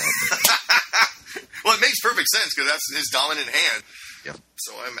chose that. Well, it makes perfect sense, because that's his dominant hand. Yep.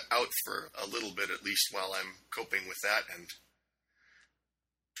 So I'm out for a little bit, at least, while I'm coping with that and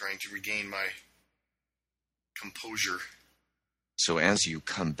trying to regain my composure. So as you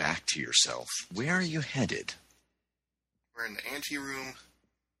come back to yourself, where are you headed? We're in the anteroom.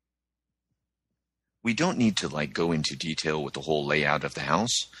 We don't need to go into detail with the whole layout of the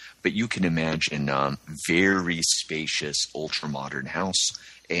house, but you can imagine very spacious, ultra-modern house,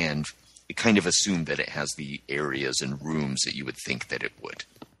 and kind of assume that it has the areas and rooms that you would think that it would.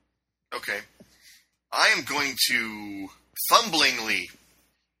 Okay. I am going to fumblingly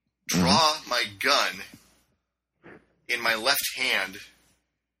draw my gun in my left hand.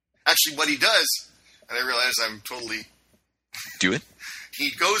 Actually, what he does, and I realize I'm totally... Do it.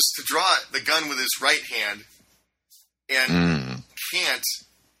 He goes to draw the gun with his right hand and can't.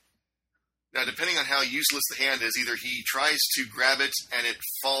 Now, depending on how useless the hand is, either he tries to grab it and it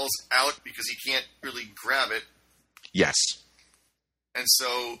falls out because he can't really grab it. Yes. And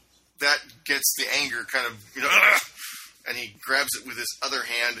so that gets the anger kind of, and he grabs it with his other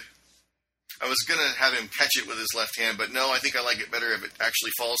hand. I was going to have him catch it with his left hand, but no, I think I like it better if it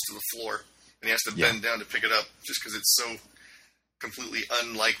actually falls to the floor and he has to bend down to pick it up just because it's so completely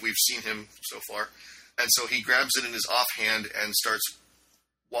unlike we've seen him so far. And so he grabs it in his offhand and starts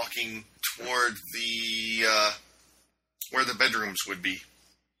walking toward the where the bedrooms would be.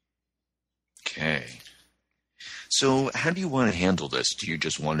 Okay. So how do you want to handle this? Do you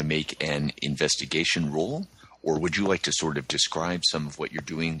just want to make an investigation roll? Or would you like to sort of describe some of what you're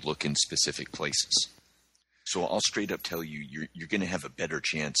doing, look in specific places? So I'll straight up tell you, you're going to have a better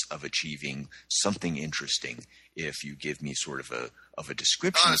chance of achieving something interesting if you give me sort of a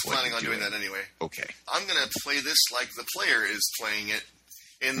description I was of what planning you're on doing doing. that anyway. Okay. I'm going to play this like the player is playing it,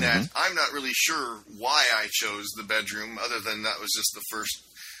 in that I'm not really sure why I chose the bedroom, other than that was just the first.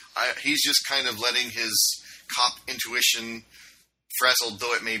 He's just kind of letting his cop intuition, frazzled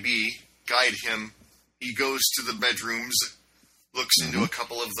though it may be, guide him. He goes to the bedrooms, looks into a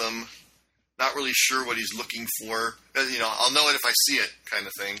couple of them, not really sure what he's looking for. I'll know it if I see it, kind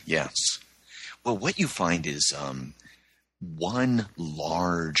of thing. Yes. Well, what you find is one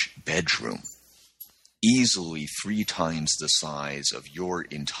large bedroom, easily 3 times the size of your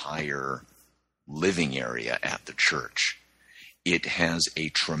entire living area at the church. It has a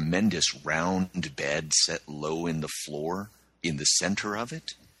tremendous round bed set low in the floor in the center of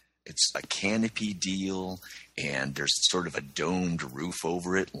it. It's a canopy deal, and there's sort of a domed roof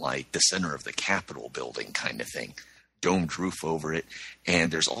over it, like the center of the Capitol building kind of thing. Domed roof over it,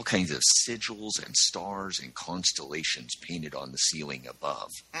 and there's all kinds of sigils and stars and constellations painted on the ceiling above.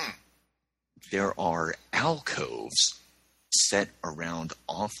 There are alcoves set around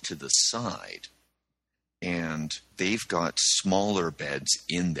off to the side, and they've got smaller beds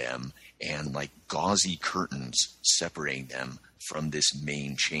in them and like gauzy curtains separating them from this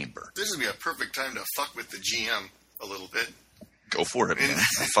main chamber. This would be a perfect time to fuck with the GM a little bit. Go for it, man.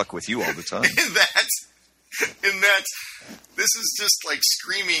 I fuck with you all the time. In that, this is just like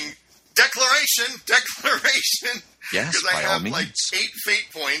screaming, declaration! Yes, because I by all have means. like 8 fate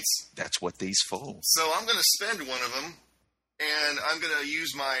points. That's what these fold. So I'm going to spend one of them, and I'm going to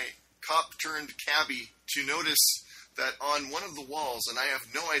use my cop-turned-cabbie to notice that on one of the walls, and I have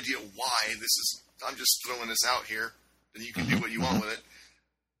no idea why, I'm just throwing this out here, and you can do what you want with it.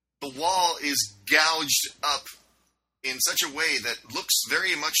 The wall is gouged up in such a way that looks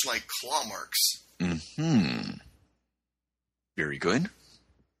very much like claw marks. Very good.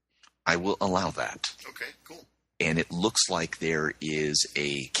 I will allow that. Okay, cool. And it looks like there is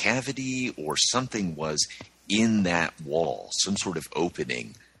a cavity or something was in that wall, some sort of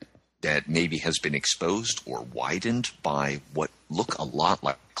opening that maybe has been exposed or widened by what look a lot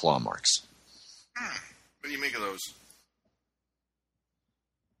like claw marks. What do you make of those?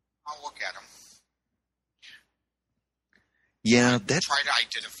 I'll look at them. Yeah, Try to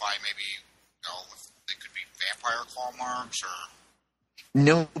identify maybe, if they could be vampire claw marks or...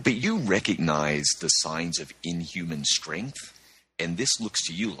 No, but you recognize the signs of inhuman strength, and this looks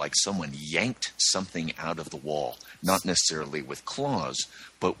to you like someone yanked something out of the wall, not necessarily with claws,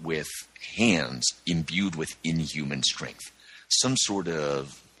 but with hands imbued with inhuman strength. Some sort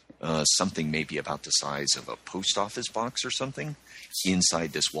of something maybe about the size of a post office box or something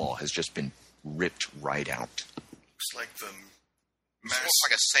inside this wall has just been ripped right out. Looks like the It looks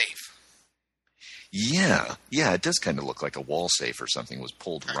like a safe. Yeah, it does kind of look like a wall safe or something was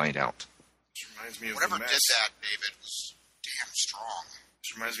pulled right out. This reminds me of Whatever the mass, did that, David, was damn strong.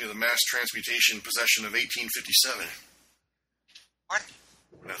 This reminds me of the mass transmutation possession of 1857. What?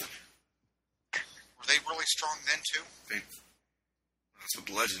 Nothing. Were they really strong then, too? That's what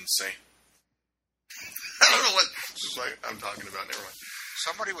the legends say. I don't know what I'm talking about. Never mind.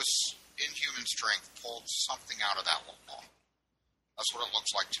 Somebody with inhuman strength pulled something out of that wall. That's what it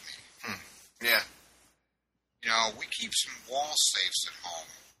looks like to me. Yeah. We keep some wall safes at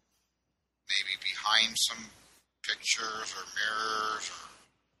home. Maybe behind some pictures or mirrors or,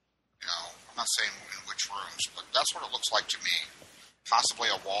 I'm not saying in which rooms, but that's what it looks like to me. Possibly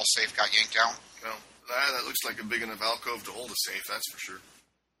a wall safe got yanked out. Well, that looks like a big enough alcove to hold a safe, that's for sure.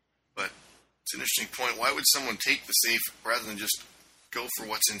 But it's an interesting point. Why would someone take the safe rather than just go for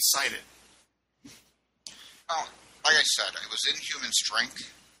what's inside it? Oh, like I said, it was inhuman strength.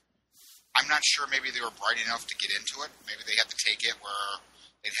 I'm not sure maybe they were bright enough to get into it. Maybe they had to take it where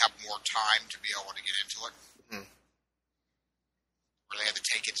they'd have more time to be able to get into it. Or they had to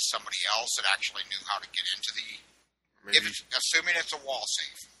take it to somebody else that actually knew how to get into assuming it's a wall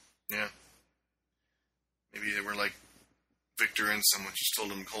safe. Yeah. Maybe they were like Victor and someone just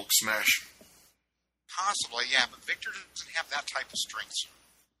told him Hulk smash. Possibly, yeah, but Victor doesn't have that type of strength.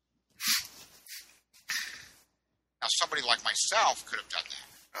 Now, somebody like myself could have done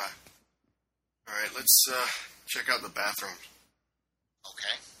that. All right, let's check out the bathroom.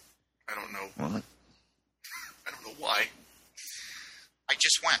 Okay. I don't know. What? I don't know why.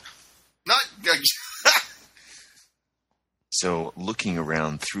 So, looking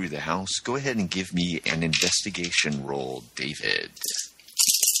around through the house, go ahead and give me an investigation roll, David.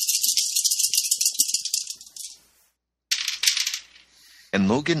 And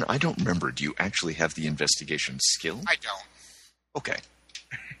Logan, I don't remember. Do you actually have the investigation skill? I don't. Okay.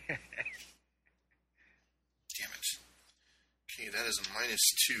 Damn it. Okay, that is a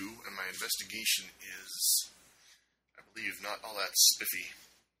 -2, and my investigation is, I believe, not all that spiffy.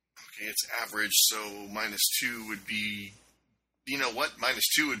 Okay, it's average, so -2 would be... You know what?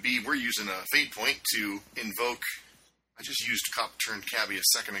 -2 would be, we're using a fate point to invoke... I just used Cop Turned Cabbie a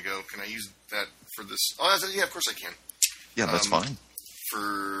second ago. Can I use that for this? Oh, yeah, of course I can. Yeah, that's fine.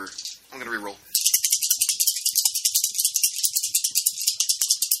 I'm going to reroll.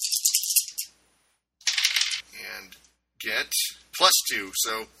 And get +2,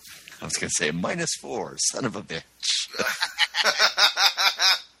 so... I was going to say -4, son of a bitch.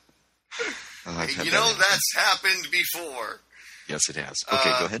 You know, that's happened before. Yes, it has. Okay,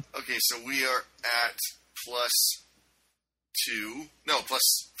 go ahead. Okay, so we are at +2. No,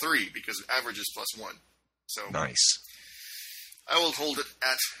 +3, because average is +1. So Nice. I will hold it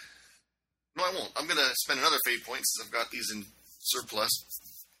at... No, I won't. I'm going to spend another fate point since I've got these in surplus.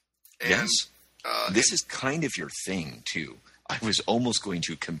 And, Yes. This is kind of your thing, too. I was almost going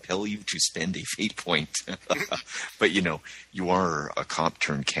to compel you to spend a fate point. But, you are a cop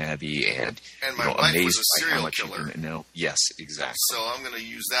turned cabbie, and my wife amazed was a by how serial much you killer. can know. Yes, exactly. So I'm going to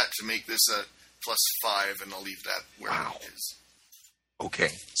use that to make this a +5, and I'll leave that where Wow. it is.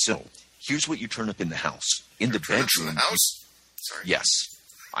 Okay, so here's what you turn up in the house. In the Turn up to bedroom. the house? Sorry. Yes.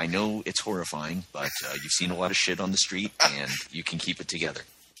 I know it's horrifying, but you've seen a lot of shit on the street, and you can keep it together.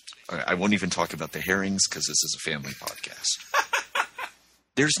 All right, I won't even talk about the herrings, because this is a family podcast.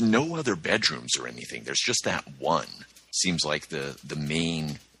 There's no other bedrooms or anything. There's just that one. Seems like the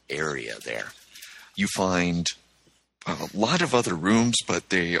main area there. You find a lot of other rooms, but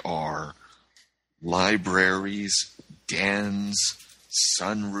they are libraries, dens,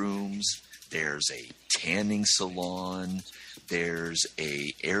 sunrooms. There's a tanning salon. There's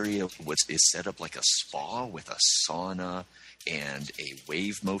a area what is set up like a spa with a sauna and a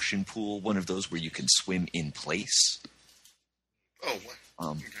wave motion pool, one of those where you can swim in place. Oh, what?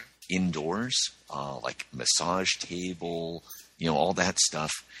 Okay. Indoors, like massage table, all that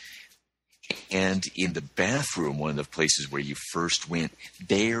stuff. And in the bathroom, one of the places where you first went,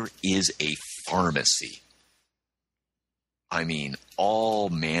 there is a pharmacy. I mean, all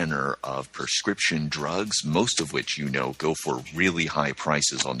manner of prescription drugs, most of which go for really high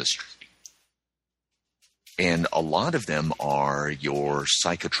prices on the street. And a lot of them are your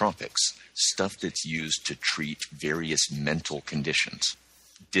psychotropics, stuff that's used to treat various mental conditions.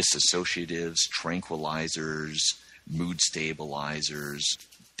 Dissociatives, tranquilizers, mood stabilizers.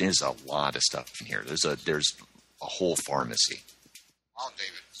 There's a lot of stuff in here. There's a whole pharmacy. Wow,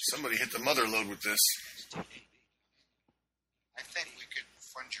 David. Somebody hit the mother load with this. I think we could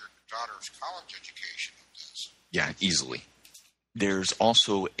fund your daughter's college education with this. Yeah, easily. There's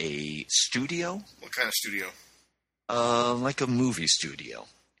also a studio. What kind of studio? Like a movie studio.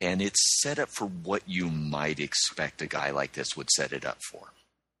 And it's set up for what you might expect a guy like this would set it up for.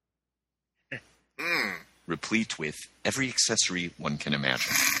 Replete with every accessory one can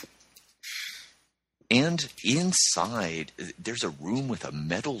imagine. And inside, there's a room with a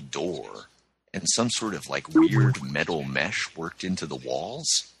metal door and some sort of like weird metal mesh worked into the walls.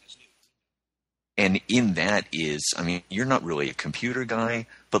 And in that is, I mean, you're not really a computer guy,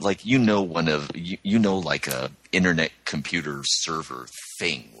 but like like a internet computer server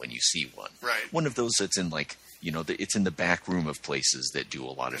thing when you see one. Right. One of those that's in like, it's in the back room of places that do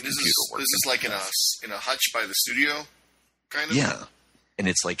a lot of computer work. This is like in a hutch by the studio, kind of? Yeah. And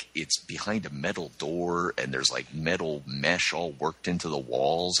it's like, it's behind a metal door, and there's like metal mesh all worked into the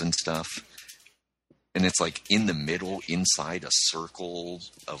walls and stuff. And it's like in the middle, inside a circle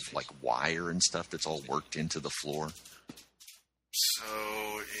of like wire and stuff that's all worked into the floor.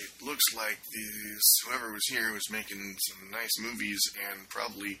 So it looks like whoever was here was making some nice movies and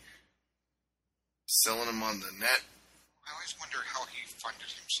probably selling them on the net. I always wonder how he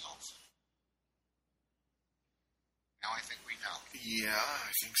funded himself. Now I think we know. Yeah,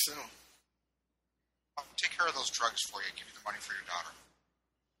 I think so. I'll take care of those drugs for you. Give you the money for your daughter.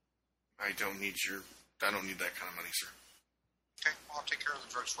 I don't need that kind of money, sir. Okay, well, I'll take care of the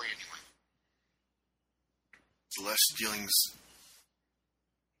drugs for you anyway. Less dealings.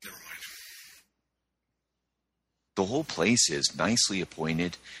 Never mind. The whole place is nicely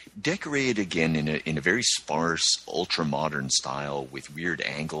appointed, decorated again in a very sparse, ultra-modern style with weird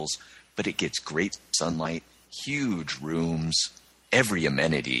angles, but it gets great sunlight, huge rooms, every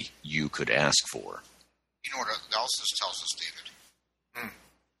amenity you could ask for. You know what else this tells us, David?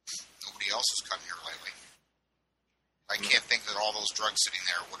 Nobody else has come here lately. I can't think that all those drugs sitting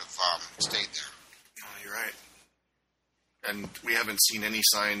there would have stayed there. Oh, you're right. And we haven't seen any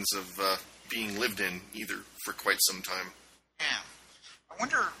signs of being lived in either for quite some time. Yeah. I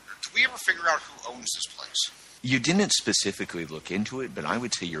wonder, do we ever figure out who owns this place? You didn't specifically look into it, but I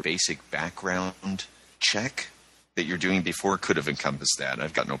would say your basic background check that you're doing before could have encompassed that.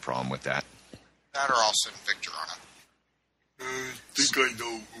 I've got no problem with that. That or I'll send Victor on it. I think I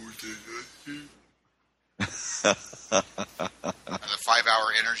know who it is. And the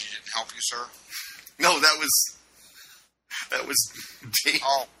 5-hour energy didn't help you, sir? No, that was Dave.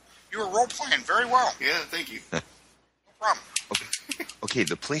 Oh, you were role-playing very well. Yeah, thank you. No problem. Okay,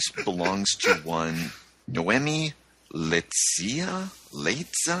 the place belongs to one Noemi Letza?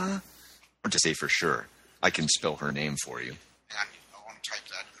 Hard to say for sure. I can spell her name for you. And I want to type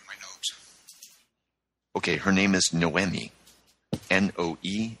that in my notes. Okay, her name is Noemi.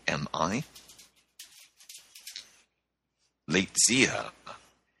 Noemi. Leitzia.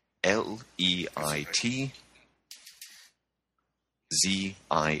 LeitZia.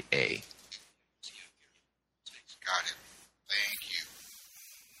 Got it. Thank you.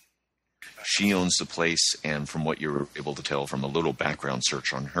 She owns the place, and from what you're able to tell from a little background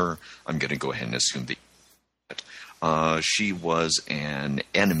search on her, I'm going to go ahead and assume that she was an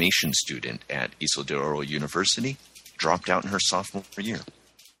animation student at Isla de Oro University, dropped out in her sophomore year.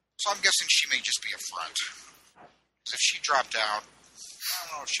 So I'm guessing she may just be a front. 'Cause if she dropped out, I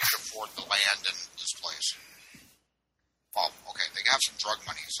don't know if she could afford the land and this place. Well, okay, they have some drug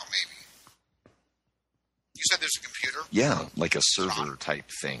money, so maybe. You said there's a computer? Yeah, like a server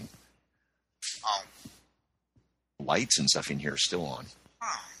type thing. Oh. Lights and stuff in here are still on.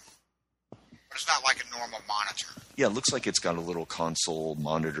 Oh. But it's not like a normal monitor. Yeah, it looks like it's got a little console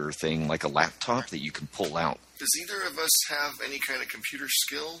monitor thing, like a laptop that you can pull out. Does either of us have any kind of computer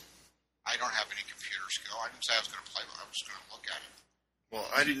skill? I don't have any computer skill. I didn't say I was going to play, I was going to look at it. Well,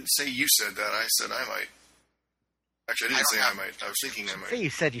 I didn't say you said that. I said I might. Actually, I didn't say I might. I was thinking I might.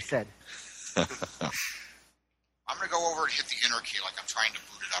 Say you said. I'm going to go over and hit the enter key like I'm trying to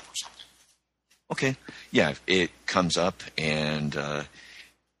boot it up or something. Okay. Yeah, it comes up and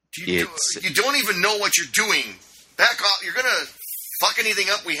You don't even know what you're doing. Back off. You're going to fuck anything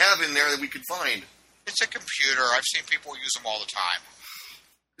up we have in there that we could find. It's a computer. I've seen people use them all the time.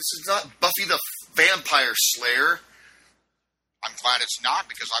 This is not Buffy the Vampire Slayer. I'm glad it's not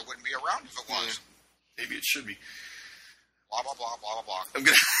because I wouldn't be around if it was. Maybe it should be. Blah, blah, blah, blah, blah, blah. I'm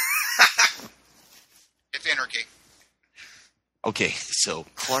going to... Hit the enter key. Okay, so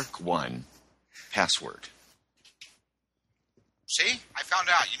Clark 1, password. See? I found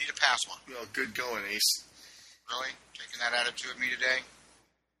out. You need a password. Well, good going, Ace. Really? Taking that attitude of me today?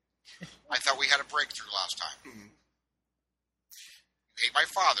 I thought we had a breakthrough last time. Mm-hmm. You hate my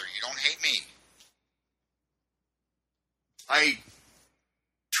father. You don't hate me. I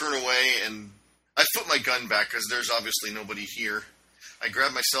turn away and I put my gun back because there's obviously nobody here. I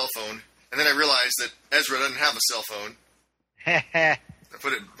grab my cell phone, and then I realize that Ezra doesn't have a cell phone. I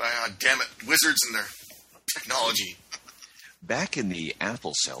put it, damn it, wizards and their technology. Back in the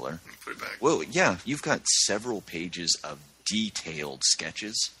Apple cellar. Put it back. Well, yeah, you've got several pages of detailed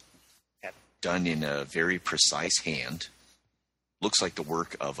sketches done in a very precise hand. Looks like the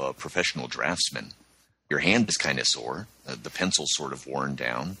work of a professional draftsman. Your hand is kind of sore. The pencil's sort of worn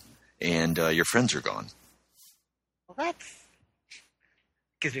down. And your friends are gone. Well, that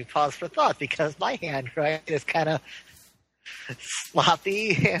gives me pause for thought because my handwriting is kind of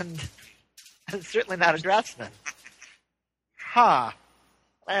sloppy and I'm certainly not a draftsman. Well,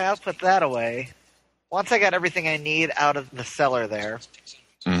 I'll put that away. Once I got everything I need out of the cellar there,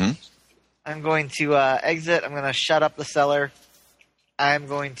 I'm going to exit. I'm going to shut up the cellar. I'm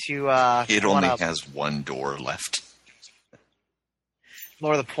going to... it only has one door left.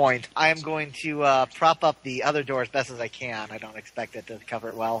 More to the point, I'm going to prop up the other door as best as I can. I don't expect it to cover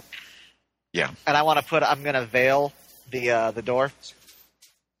it well. Yeah. And I'm going to veil the door.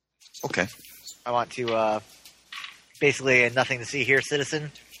 Okay. I want to basically a nothing to see here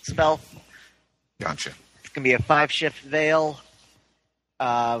citizen spell. Gotcha. It's going to be a 5-shift veil,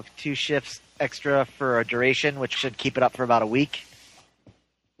 2 shifts extra for a duration, which should keep it up for about a week.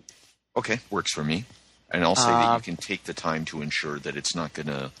 Okay, works for me. And I'll say that you can take the time to ensure that it's not going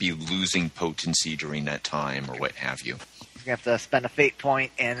to be losing potency during that time or what have you. I'm going to have to spend a fate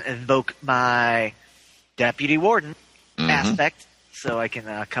point and invoke my deputy warden aspect so I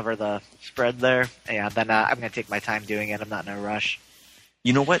can cover the spread there. Yeah, then I'm going to take my time doing it. I'm not in a rush.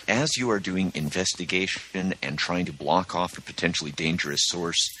 You know what? As you are doing investigation and trying to block off a potentially dangerous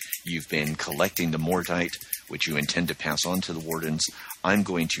source, you've been collecting the Mordite, which you intend to pass on to the wardens. I'm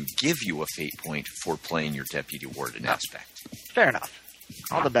going to give you a fate point for playing your deputy warden aspect. Fair enough.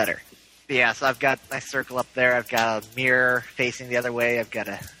 All the better. But yeah, so I've got my circle up there. I've got a mirror facing the other way. I've got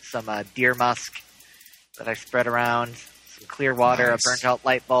some deer musk that I spread around, some clear water, Nice. a burnt-out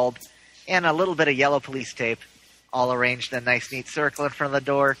light bulb, and a little bit of yellow police tape, all arranged in a nice, neat circle in front of the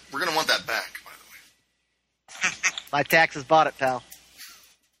door. We're going to want that back, by the way. My taxes bought it, pal.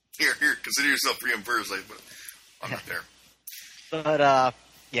 Here, consider yourself reimbursed. But I'm not there. But,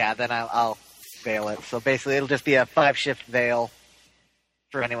 yeah, then I'll veil it. So basically it'll just be a 5-shift veil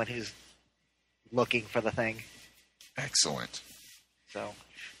for anyone who's looking for the thing. Excellent. So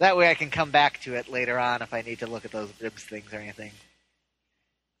that way I can come back to it later on if I need to look at those ribs things or anything.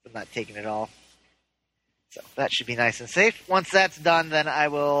 I'm not taking it all. So that should be nice and safe. Once that's done, then I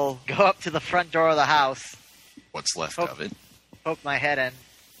will go up to the front door of the house, What's left of it? poke my head in.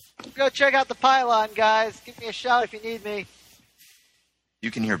 Go check out the pylon, guys. Give me a shout if you need me.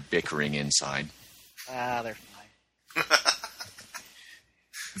 You can hear bickering inside. They're fine.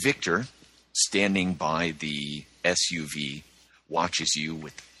 Victor, standing by the SUV, watches you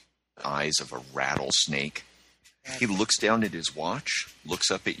with the eyes of a rattlesnake. He looks down at his watch, looks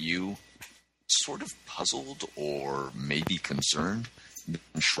up at you, sort of puzzled or maybe concerned, then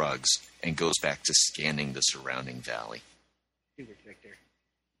shrugs and goes back to scanning the surrounding valley. Super Victor.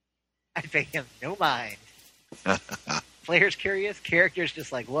 I pay him no mind. Players curious, characters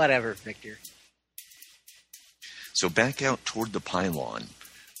just like, whatever, Victor. So back out toward the pylon.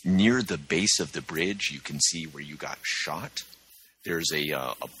 Near the base of the bridge, you can see where you got shot. There's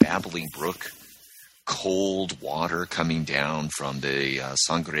a babbling brook, cold water coming down from the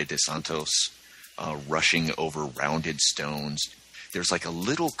Sangre de Santos, rushing over rounded stones. There's like a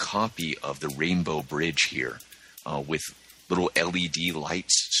little copy of the Rainbow Bridge here, with little LED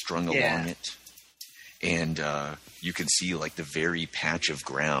lights strung along it. And you can see like the very patch of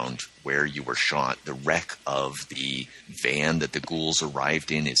ground where you were shot. The wreck of the van that the ghouls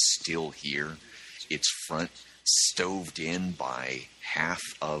arrived in is still here. Its front stoved in by half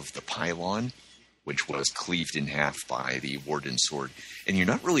of the pylon, which was cleaved in half by the warden's sword. And you're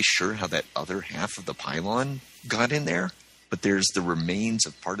not really sure how that other half of the pylon got in there, but there's the remains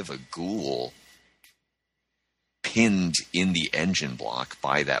of part of a ghoul pinned in the engine block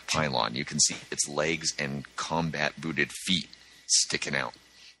by that pylon. You can see its legs and combat-booted feet sticking out.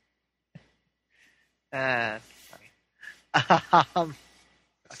 Funny.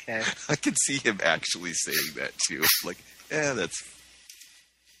 Okay. I can see him actually saying that, too. Like, that's...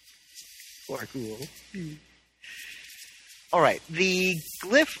 Poor ghoul. All right. The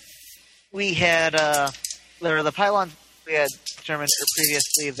glyph we had, or the pylons we had determined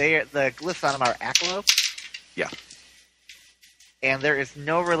previously, the glyphs on them are Aklo. Yeah. And there is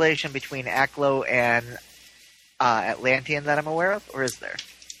no relation between Aklo and Atlantean that I'm aware of, or is there?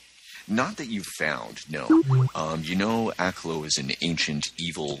 Not that you've found, no. You know Aklo is an ancient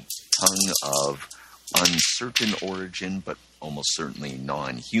evil tongue of uncertain origin, but almost certainly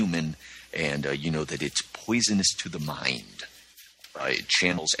non-human, and you know that it's poisonous to the mind. It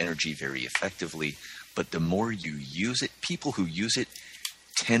channels energy very effectively, but the more you use it, people who use it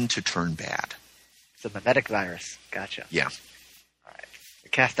tend to turn bad. It's a mimetic virus. Gotcha. Yeah. All right. The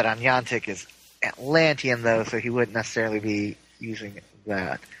casted on Yantic is Atlantean, though, so he wouldn't necessarily be using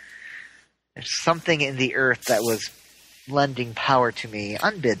that. There's something in the earth that was lending power to me,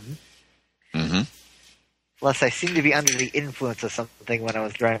 unbidden. Mm-hmm. Plus, I seem to be under the influence of something when I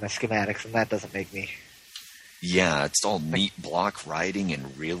was drawing my schematics, and that doesn't make me... Yeah, it's all neat block writing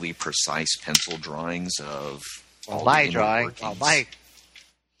and really precise pencil drawings of all my the inner drawing, workings. my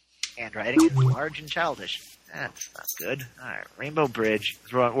handwriting is large and childish. That's not good. All right, Rainbow Bridge,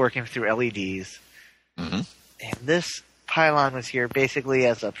 working through LEDs. Mm-hmm. And this pylon was here basically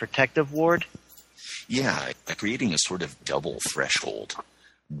as a protective ward. Yeah, creating a sort of double threshold,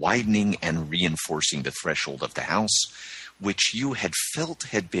 widening and reinforcing the threshold of the house, which you had felt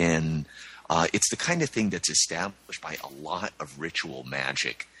had been... it's the kind of thing that's established by a lot of ritual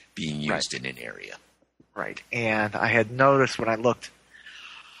magic being used in an area. Right. And I had noticed when I looked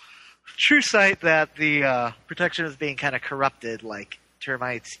true sight that the protection is being kind of corrupted, like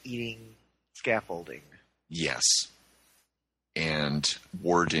termites eating scaffolding. Yes. And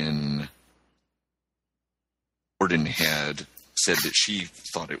Warden had said that she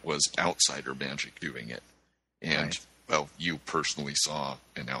thought it was outsider magic doing it. And, well, you personally saw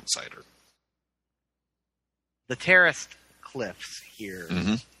an outsider. The terraced cliffs here,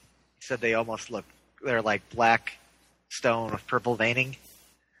 Mm-hmm. he said they almost look, they're like black stone with purple veining.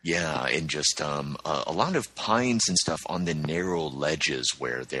 Yeah, and just a lot of pines and stuff on the narrow ledges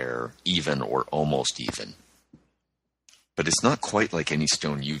where they're even or almost even. But it's not quite like any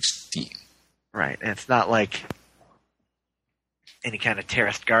stone you've seen. Right, and it's not like any kind of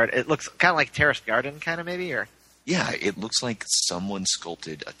terraced garden. It looks kind of like terraced garden, kind of maybe, or Yeah, it looks like someone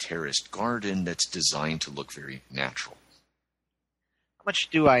sculpted a terraced garden that's designed to look very natural. how much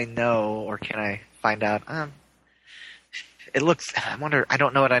do I know, or can I find out? It looks. I wonder. I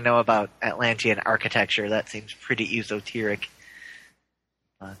don't know what I know about Atlantean architecture. That seems pretty esoteric.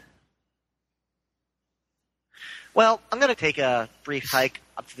 But, well, I'm going to take a brief hike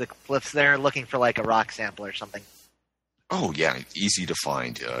up to the cliffs there, looking for like a rock sample or something. Oh, yeah, easy to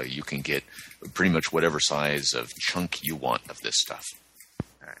find. You can get pretty much whatever size of chunk you want of this stuff.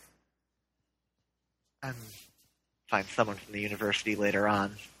 All right. Find someone from the university later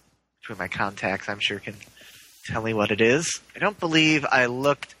on. Between my contacts, I'm sure can tell me what it is. I don't believe I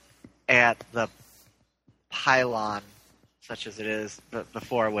looked at the pylon, such as it is,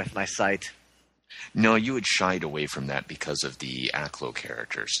 before with my sight. No, you had shied away from that because of the Aklo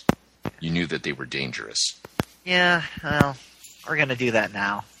characters. You knew that they were dangerous. Yeah, well, we're going to do that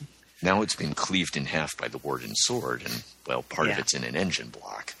now. Now it's been cleaved in half by the Warden's sword, and, well, part of Yeah. it's in an engine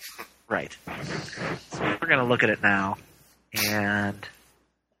block. Right. So we're going to look at it now and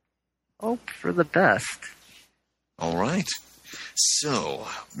hope for the best. All right. So,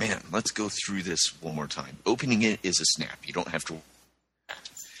 man, let's go through this one more time. Opening it is a snap. You don't have to.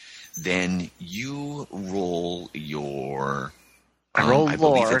 Then you roll your. I roll I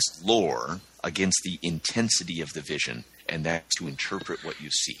believe lore. it's lore against the intensity of the vision, and that's to interpret what you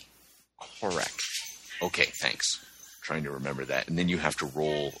see. Correct. Okay, thanks. Trying to remember that. And then you have to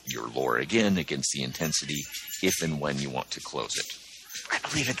roll your lore again against the intensity if and when you want to close it. I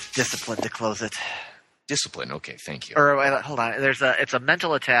believe it's discipline to close it. Discipline. Okay, thank you. Or hold on. It's a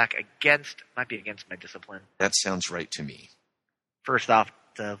mental attack might be against my discipline. That sounds right to me. First off,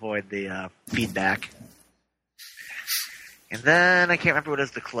 to avoid the feedback. And then I can't remember what it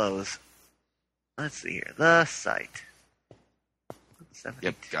is to close. Let's see here. The site. 70.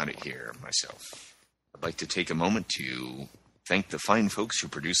 Yep, got it here myself. I'd like to take a moment to thank the fine folks who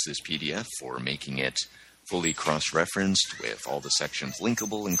produced this PDF for making it fully cross-referenced with all the sections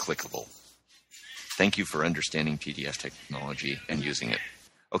linkable and clickable. Thank you for understanding PDF technology and using it.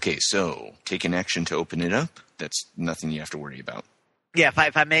 Okay, so take an action to open it up. That's nothing you have to worry about. Yeah,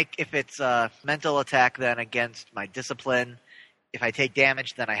 if it's a mental attack, then against my discipline. If I take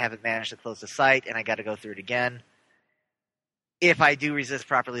damage, then I haven't managed to close the site, and I got to go through it again. If I do resist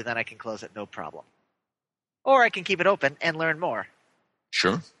properly, then I can close it, no problem. Or I can keep it open and learn more.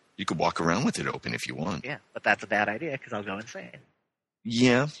 Sure, you could walk around with it open if you want. Yeah, but that's a bad idea because I'll go insane.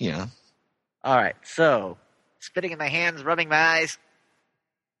 Yeah. All right, so spitting in my hands, rubbing my eyes.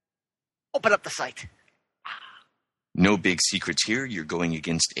 Open up the site. No big secrets here. You're going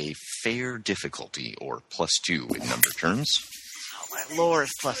against a fair difficulty, or +2 in number terms. Oh, my lore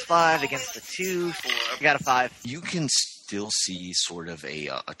is +5 against the 2. I got a 5. You can still see sort of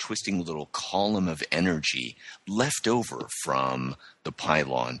a twisting little column of energy left over from the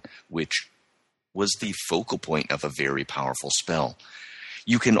pylon, which was the focal point of a very powerful spell.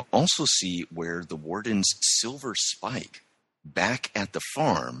 You can also see where the Warden's silver spike back at the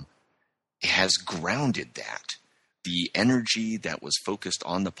farm has grounded that. The energy that was focused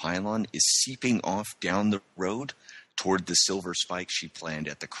on the pylon is seeping off down the road toward the silver spike she planned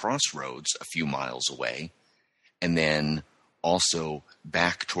at the crossroads a few miles away, and then also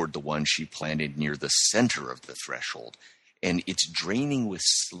back toward the one she planted near the center of the threshold. And it's draining with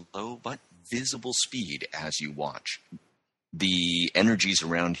slow but visible speed as you watch. The energies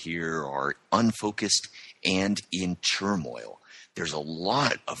around here are unfocused and in turmoil. There's a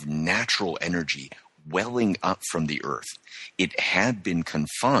lot of natural energy welling up from the earth. It had been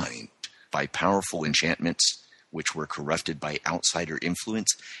confined by powerful enchantments, which were corrupted by outsider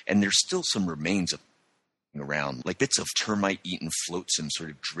influence, and there's still some remains of around, like bits of termite-eaten flotsam sort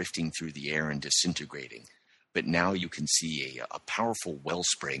of drifting through the air and disintegrating. But now you can see a powerful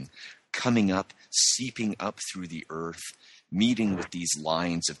wellspring coming up, seeping up through the earth, meeting with these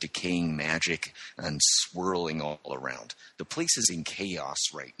lines of decaying magic and swirling all around. The place is in chaos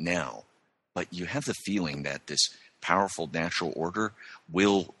right now, but you have the feeling that this powerful natural order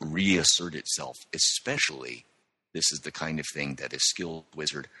will reassert itself, especially this is the kind of thing that a skilled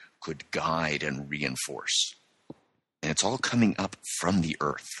wizard could guide and reinforce. And it's all coming up from the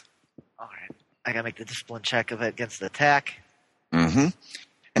earth. All right. I gotta make the discipline check of it against the attack. Mm-hmm.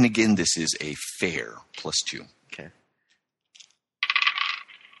 And again, this is a fair +2. Okay.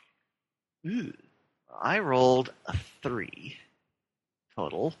 Ooh. I rolled a 3.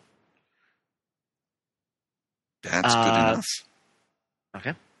 total. That's good enough.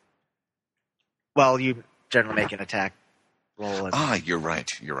 Okay. Well, you generally make an attack roll. You're right.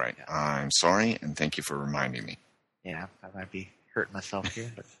 You're right. I'm sorry, and thank you for reminding me. Yeah, I might be hurting myself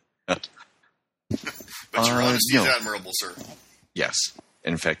here. But But your honesty is admirable, sir. Yes.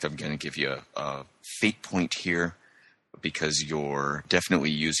 In fact, I'm going to give you a fate point here because you're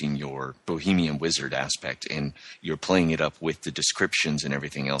definitely using your Bohemian Wizard aspect and you're playing it up with the descriptions and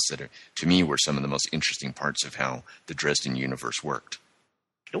everything else that, to me, were some of the most interesting parts of how the Dresden universe worked.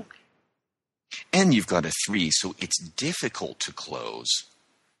 Okay. And you've got a 3, so it's difficult to close.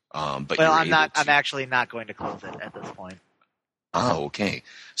 But I'm actually not going to close it at this point. Okay.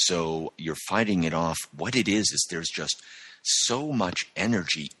 So you're fighting it off. What it is there's just so much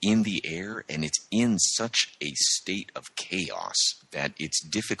energy in the air, and it's in such a state of chaos that it's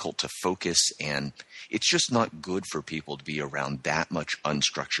difficult to focus, and it's just not good for people to be around that much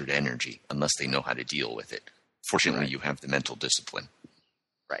unstructured energy unless they know how to deal with it. Fortunately, you have the mental discipline.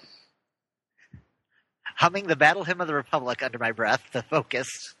 Right. Humming the Battle Hymn of the Republic under my breath to focus.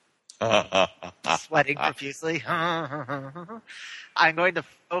 Sweating profusely. I'm going to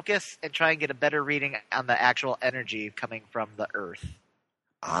focus and try and get a better reading on the actual energy coming from the Earth.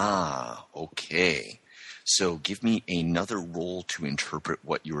 Okay. So give me another roll to interpret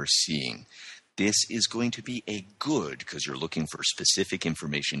what you are seeing. This is going to be a good, because you're looking for specific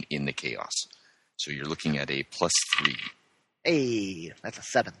information in the chaos. So you're looking at a +3. Hey, that's a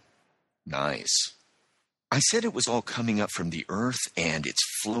 7. Nice. I said it was all coming up from the Earth, and it's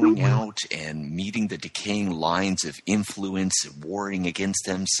flowing out and meeting the decaying lines of influence and warring against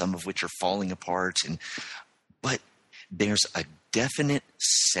them, some of which are falling apart. But there's a definite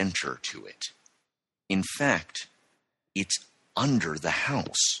center to it. In fact, it's under the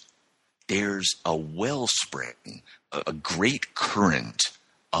house. There's a wellspring, a great current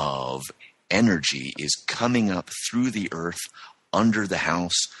of energy is coming up through the Earth, under the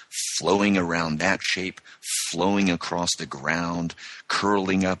house, flowing around that shape, flowing across the ground,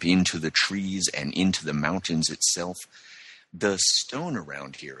 curling up into the trees and into the mountains itself. The stone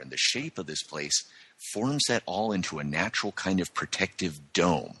around here and the shape of this place forms that all into a natural kind of protective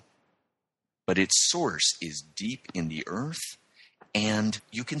dome. But its source is deep in the earth, and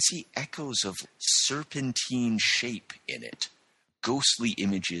you can see echoes of serpentine shape in it. Ghostly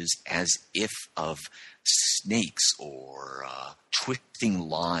images as if of snakes or twisting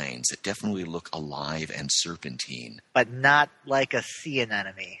lines that definitely look alive and serpentine. But not like a sea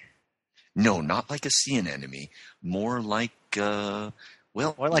anemone. No, not like a sea anemone. More like, more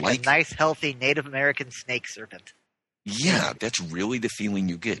like a nice, healthy Native American snake serpent. Yeah, that's really the feeling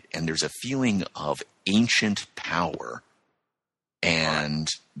you get. And there's a feeling of ancient power and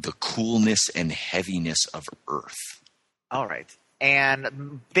the coolness and heaviness of Earth. All right.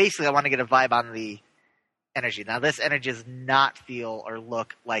 And basically, I want to get a vibe on the energy. Now, this energy does not feel or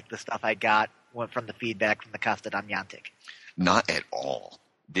look like the stuff I got from the feedback from the Casted on Niantic. Not at all.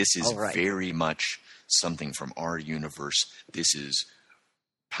 This is very much something from our universe. This is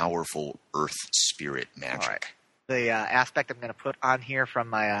powerful earth spirit magic. All right. The aspect I'm going to put on here from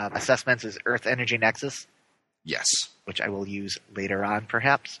my assessments is Earth Energy Nexus. Yes. Which I will use later on,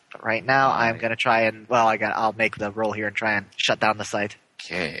 perhaps. But right now, I'm going to try and... I'll make the roll here and try and shut down the site.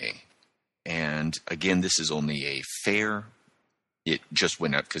 Okay. And again, this is only a fair. It just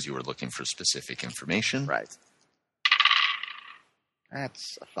went up because you were looking for specific information. Right.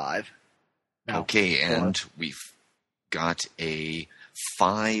 That's a 5. No, okay, 4. And we've got a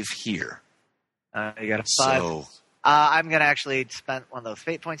 5 here. You got a 5. So... I'm going to actually spend one of those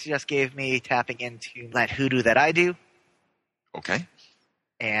fate points you just gave me, tapping into that hoodoo that I do. Okay.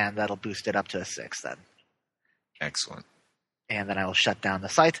 And that'll boost it up to a 6 then. Excellent. And then I will shut down the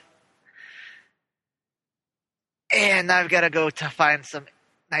site. And I've got to go to find some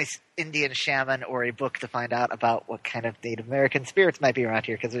nice Indian shaman or a book to find out about what kind of Native American spirits might be around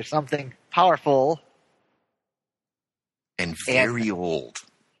here, because there's something powerful. And very old.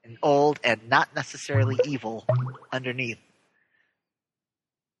 And old and not necessarily evil underneath.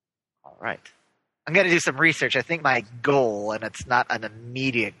 All right. I'm going to do some research. I think my goal, and it's not an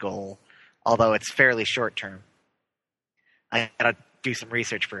immediate goal, although it's fairly short term. I got to do some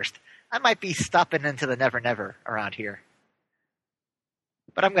research first. I might be stopping into the Never Never around here.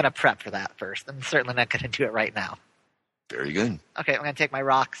 But I'm going to prep for that first. I'm certainly not going to do it right now. Very good. Okay, I'm going to take my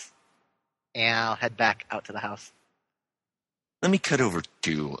rocks, and I'll head back out to the house. Let me cut over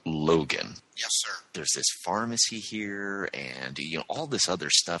to Logan. Yes, sir. There's this pharmacy here and all this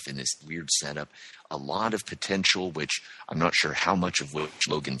other stuff in this weird setup. A lot of potential, which I'm not sure how much of which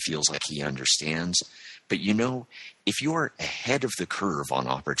Logan feels like he understands. But you know, if you're ahead of the curve on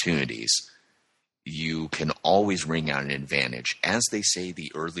opportunities, you can always wring out an advantage. As they say,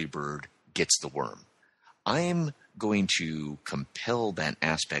 the early bird gets the worm. I'm going to compel that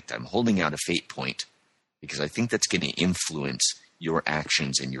aspect. I'm holding out a fate point because I think that's going to influence your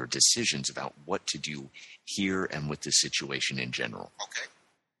actions and your decisions about what to do here and with the situation in general. Okay.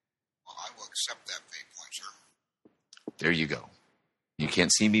 Well, I will accept that fate point, sir. There you go. You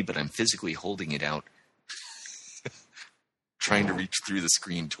can't see me, but I'm physically holding it out, trying to reach through the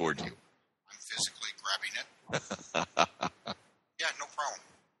screen toward you. I'm physically grabbing it. Yeah, no problem.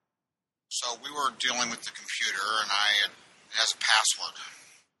 So we were dealing with the computer, and it has a password.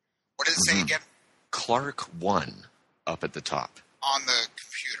 What did it say again? Clark 1 up at the top. On the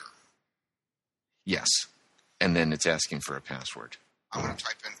computer. Yes. And then it's asking for a password. I'm going to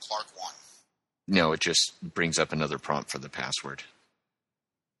type in Clark 1. No, it just brings up another prompt for the password.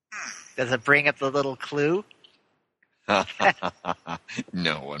 Does it bring up the little clue?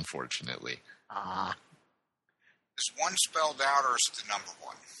 No, unfortunately. Is 1 spelled out, or is it the number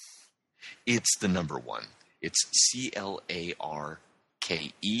 1? It's the number 1. It's CLARKE_1.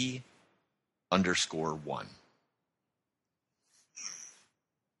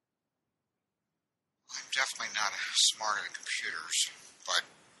 I'm definitely not smart at computers, but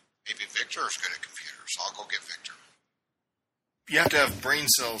maybe Victor is good at computers. I'll go get Victor. You have to have brain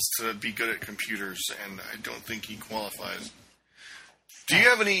cells to be good at computers, and I don't think he qualifies. Do you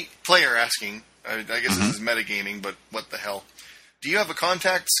have any player asking? I guess this is metagaming, but what the hell? Do you have a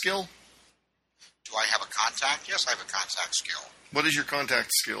contact skill? Do I have a contact? Yes, I have a contact skill. What is your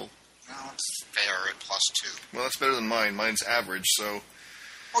contact skill? No, it's fair at +2. Well, that's better than mine. Mine's average, so...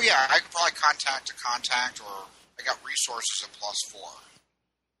 Oh, yeah, I could probably contact a contact, or I got resources at +4.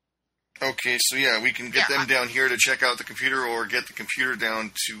 Okay, so yeah, we can get them down here to check out the computer, or get the computer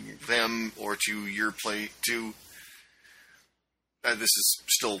down to them, or to your to... this is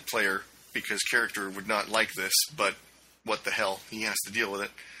still player, because character would not like this, but what the hell? He has to deal with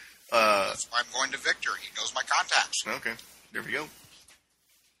it. That's why I'm going to Victor. He knows my contacts. Okay, there we go.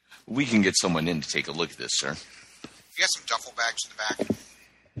 We can get someone in to take a look at this, sir. You got some duffel bags in the back?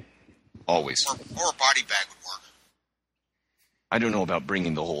 Always. Or a body bag would work. I don't know about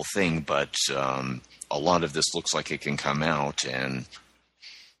bringing the whole thing, but a lot of this looks like it can come out, and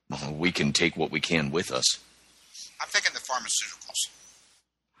we can take what we can with us. I'm thinking the pharmaceuticals.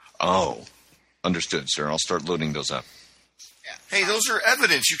 Oh, understood, sir. I'll start loading those up. Yeah. Hey, those are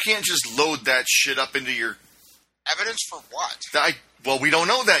evidence. You can't just load that shit up into your... Evidence for what? Well, we don't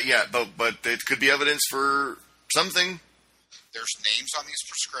know that yet, but it could be evidence for something. There's names on these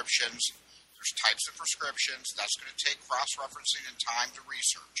prescriptions. There's types of prescriptions. That's going to take cross-referencing and time to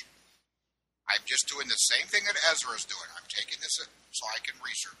research. I'm just doing the same thing that Ezra's doing. I'm taking this so I can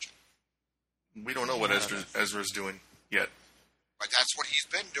research it. We don't know what Ezra's doing yet. But that's what he's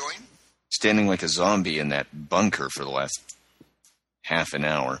been doing. Standing like a zombie in that bunker for the last half an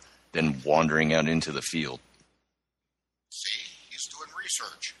hour, then wandering out into the field. See? He's doing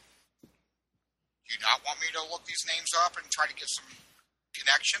research. Do you not want me to look these names up and try to get some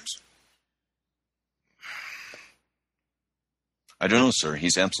connections? I don't know, sir.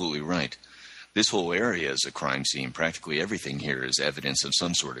 He's absolutely right. This whole area is a crime scene. Practically everything here is evidence of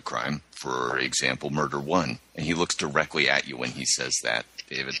some sort of crime. For example, Murder 1. And he looks directly at you when he says that,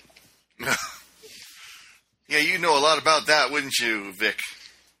 David. Yeah, you know a lot about that, wouldn't you, Vic?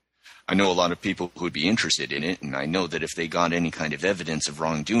 I know a lot of people who would be interested in it, and I know that if they got any kind of evidence of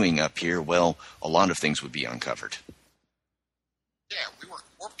wrongdoing up here, well, a lot of things would be uncovered. Yeah,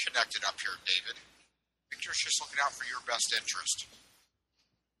 we're connected up here, David. Victor's just looking out for your best interest.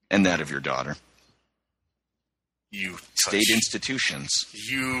 And that of your daughter. You State institutions.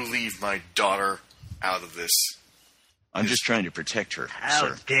 You leave my daughter out of this. I'm just trying to protect her, How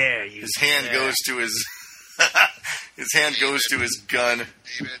sir. dare you? His hand goes to his... his hand goes to his gun.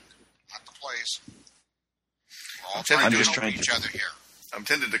 David, not the place. We're all I'm trying to just help trying each to- other here. I'm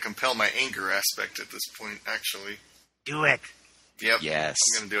tempted to compel my anger aspect at this point, actually. Do it. Yep. Yes.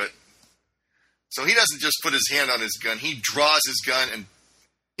 I'm going to do it. So he doesn't just put his hand on his gun. He draws his gun and...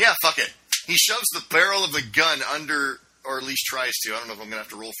 Yeah, fuck it. He shoves the barrel of the gun under... Or at least tries to. I don't know if I'm going to have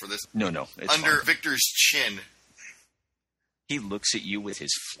to roll for this. No, it's Under fine. Victor's chin. He looks at you with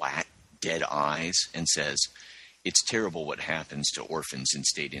his flat, dead eyes and says, "It's terrible what happens to orphans in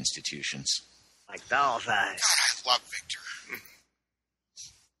state institutions." Like doll's eyes. God, I love Victor.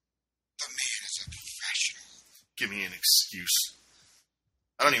 The man is a professional. Give me an excuse.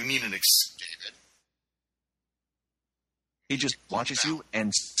 I don't even need an excuse. David. He just watches you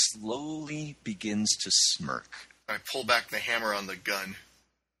and slowly begins to smirk. I pull back the hammer on the gun.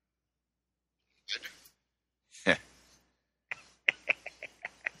 David.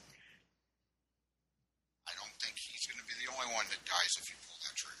 eyes if you pull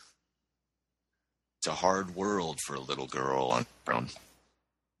that trigger. It's a hard world for a little girl on her own.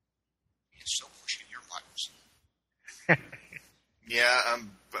 It's so pushing your buttons. Yeah,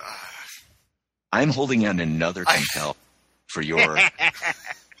 I'm holding out another compel for your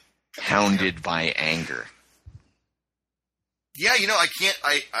hounded by anger. Yeah, I can't.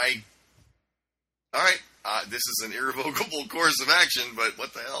 All right. This is an irrevocable course of action, but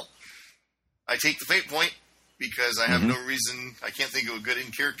what the hell? I take the fate point because I have no reason. I can't think of a good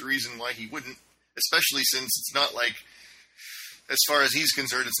in-character reason why he wouldn't, especially since it's not like, as far as he's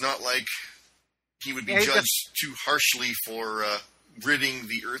concerned, it's not like he would be judged too harshly for ridding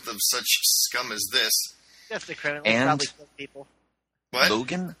the earth of such scum as this. Just a criminal. And He's probably killed people. What?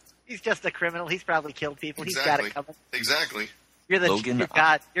 Logan? He's just a criminal. He's probably killed people. Exactly. He's got it coming. Exactly. You're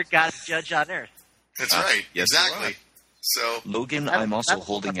God. You're God's judge on earth. That's right. Yes, exactly. So, Logan, I'm also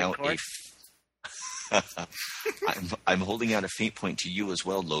holding out I'm holding out a fate point to you as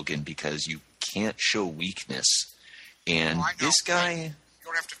well, Logan, because you can't show weakness. And this guy... You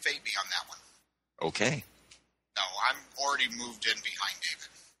don't have to fade me on that one. Okay. No, I'm already moved in behind David.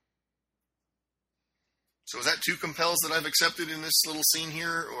 So is that 2 compels that I've accepted in this little scene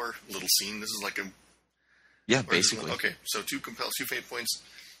here? Or little scene? This is like a... Yeah, basically. Okay, so 2 compels, 2 fate points.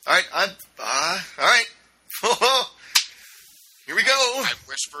 All right, all right. Here we go. I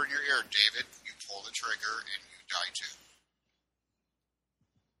whisper in your ear, David, you pull the trigger and you die too.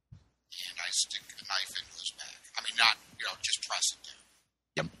 And I stick a knife into his back. I mean, not, just press it there.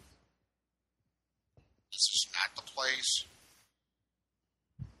 Yep. This is not the place.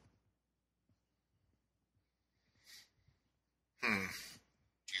 Do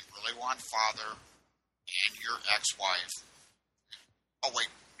you really want father and your ex-wife? Oh, wait.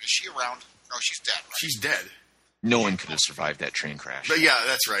 Is she around? No, she's dead, right? She's dead. No one could have survived that train crash. But yeah,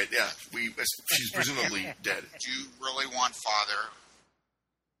 that's right. Yeah, she's presumably dead. Do you really want father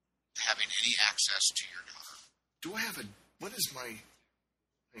having any access to your daughter? Do I have what is my...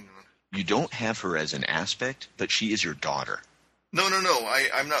 Hang on. You don't have her as an aspect, but she is your daughter. No.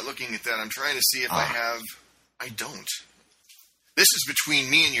 I'm not looking at that. I'm trying to see if I have... I don't. This is between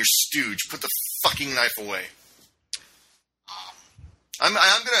me and your stooge. Put the fucking knife away. I'm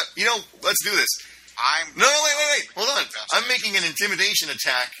gonna, let's do this. No, wait. Hold on. I'm making an intimidation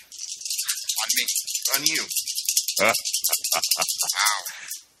attack. On me? On you. Wow.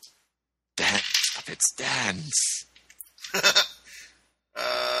 Dance, puppets, dance.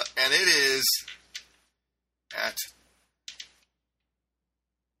 And it is at...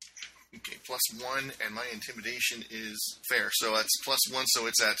 Okay, +1, and my intimidation is fair. So that's +1, so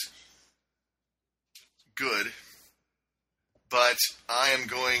it's at good. But I am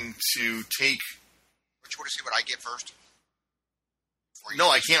going to take... But you want to see what I get first? No,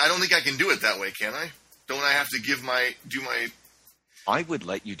 I can't. I don't think I can do it that way, can I? Don't I have to do my... I would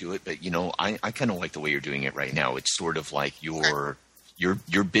let you do it, but, I kind of like the way you're doing it right now. It's sort of like you're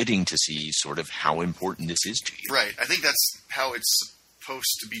bidding to see sort of how important this is to you. Right. I think that's how it's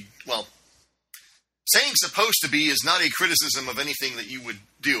supposed to be. Well, saying supposed to be is not a criticism of anything that you would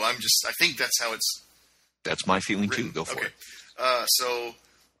do. I think that's how it's... That's my feeling, written. too. Go for it. So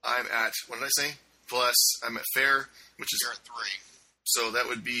I'm at, what did I say? I'm at fair, which is... You're at 3. So that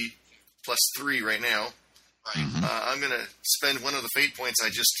would be +3 right now. Right. I'm going to spend one of the fate points I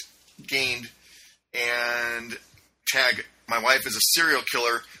just gained and tag my wife as a serial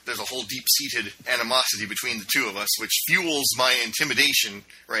killer. There's a whole deep-seated animosity between the two of us, which fuels my intimidation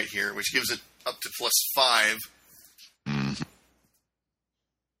right here, which gives it up to +5.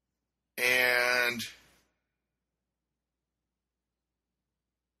 And...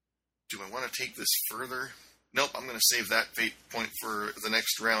 do I want to take this further? Nope, I'm going to save that fate point for the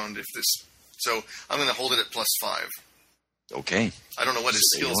next round if this... So I'm going to hold it at +5. Okay. I don't know what his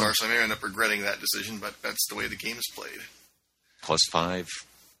skills are, so I may end up regretting that decision, but that's the way the game is played. +5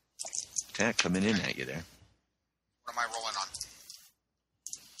 attack coming in at you there. What am I rolling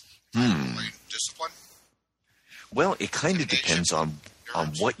on? Rolling discipline? Well, it kind of depends on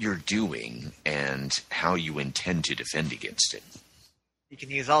what you're doing and how you intend to defend against it. You can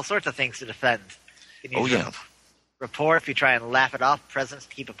use all sorts of things to defend. You can use rapport if you try and laugh it off, presence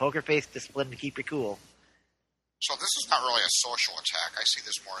to keep a poker face, discipline to keep you cool. So this is not really a social attack. I see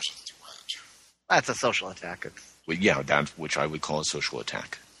this more as a threat. That's a social attack. Well, yeah, that's which I would call a social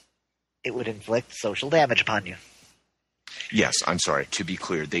attack. It would inflict social damage upon you. Yes, I'm sorry. To be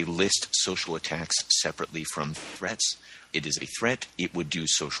clear, they list social attacks separately from threats. It is a threat. It would do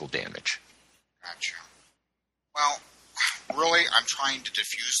social damage. Gotcha. Well, really, I'm trying to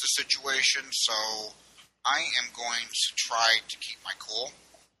defuse the situation, so I am going to try to keep my cool.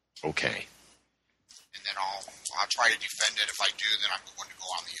 Okay. And then I'll I'll try to defend it. If I do, then I'm going to go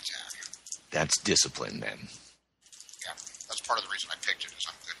on the attack. That's discipline, then. Yeah, that's part of the reason I picked it, is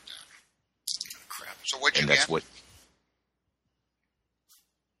I'm good at that. Crap. So what'd you And that's get? what...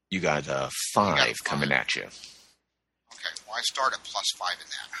 You got 5 coming at you. Okay, well, I start at +5 in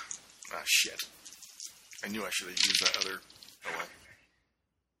that. Ah, shit. I knew I should have used that other... Oh, well.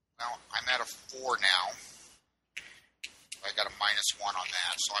 Well, I'm at a 4 now. I got a -1 on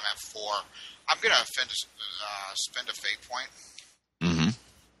that, so I'm at 4. I'm going to spend a fate point. Mm-hmm.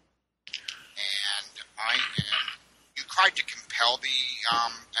 And you tried to compel the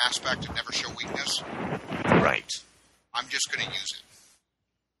aspect and never show weakness. Right. I'm just going to use it.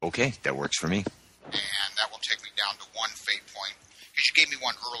 Okay, that works for me. And that will take me down to 1 fate point. Because you gave me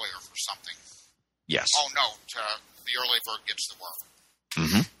one earlier for something. Yes. Oh, no. The early bird gets the worm.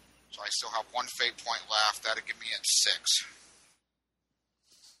 Mm-hmm. So I still have 1 fate point left. That'll give me at 6.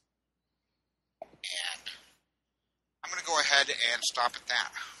 And I'm going to go ahead and stop at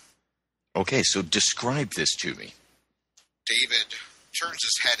that. Okay, so describe this to me. David turns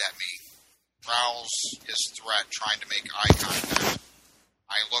his head at me, growls his threat, trying to make eye contact.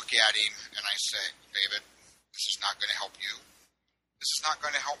 I look at him and I say, David, this is not going to help you. This is not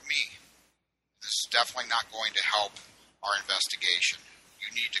going to help me. This is definitely not going to help our investigation. You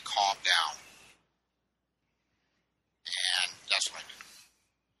need to calm down. And that's what I do.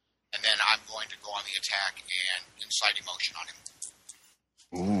 And then I'm going to go on the attack and incite emotion on him.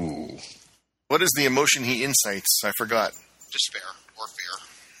 Ooh. What is the emotion he incites? I forgot. Despair or fear.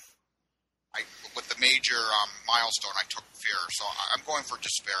 With the major milestone, I took fear, so I'm going for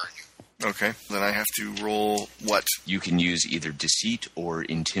despair in you. Okay, then I have to roll what? You can use either deceit or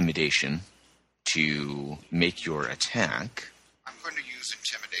intimidation to make your attack. I'm going to use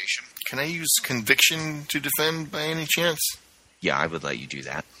intimidation. Can I use conviction to defend by any chance? Yeah, I would let you do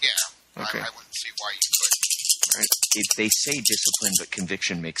that. Yeah, Okay. I wouldn't see why you could. Right. They say discipline, but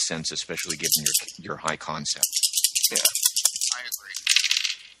conviction makes sense, especially given your high concept. Yeah. I agree.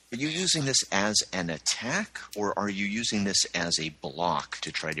 Are you using this as an attack, or are you using this as a block to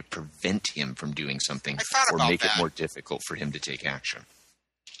try to prevent him from doing something, I thought or about make that. it more difficult for him to take action?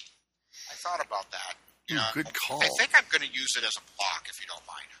 I thought about that. Good call. I think I'm going to use it as a block, if you don't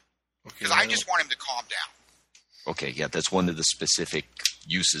mind. Okay, Because I just want him to calm down. Okay, yeah, that's one of the specific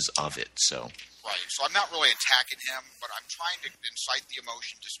uses of it, so... Right, so I'm not really attacking him, but I'm trying to incite the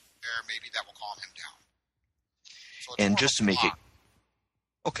emotion, despair. Maybe that will calm him down. So it's And more just of to a make it... block.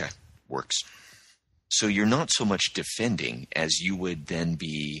 Okay, works. So you're not so much defending as you would then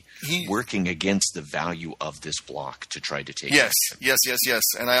be working against the value of this block to try to take Yes, action. yes.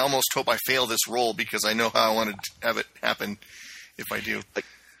 And I almost hope I fail this roll because I know how I want to have it happen if I do.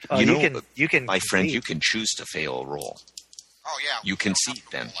 Oh, you can my friend, concede. you can choose to fail a roll. Oh, yeah. You we don't concede have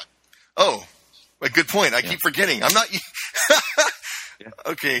to then. roll it. Oh, a good point. I keep forgetting. I'm not...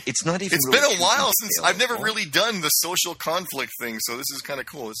 Okay. It's not even. It's really been a choosing while to since fail I've a never roll. really done the social conflict thing, so this is kind of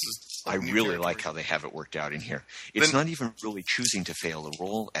cool. This is I new really territory. like how they have it worked out in here. It's not even really choosing to fail a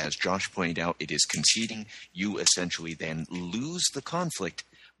roll. As Josh pointed out, it is conceding. You essentially then lose the conflict,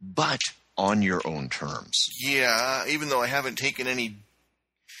 but on your own terms. Yeah, even though I haven't taken any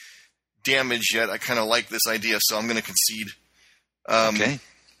damage yet, I kind of like this idea, so I'm going to concede. Okay.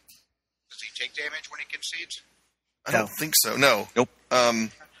 Does he take damage when he concedes? I don't think so. No. Nope.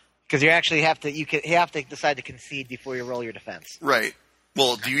 Because you actually have to. You have to decide to concede before you roll your defense. Right.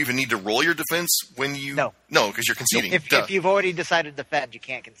 Well, do you even need to roll your defense when you... No. No, because you're conceding. Duh. If you've already decided to defend, you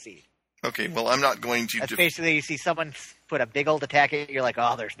can't concede. Okay, well, I'm not going to... That's basically, you see someone put a big old attack at you, you're like,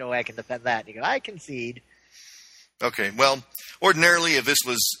 oh, there's no way I can defend that. And you go, I concede. Okay, well, ordinarily, if this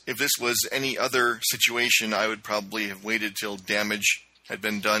was any other situation, I would probably have waited till damage had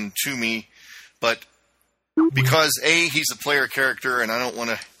been done to me. But because, A, he's a player character, and I don't want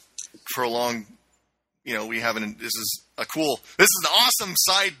to prolong... You know, this is an awesome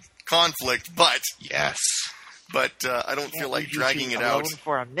side conflict, but Yes. I don't feel like dragging it alone out.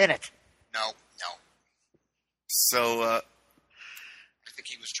 for a minute. No. So, I think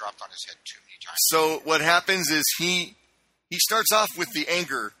he was dropped on his head too many times. so what happens is he starts off with the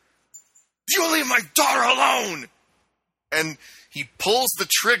anger. You leave my daughter alone! And he pulls the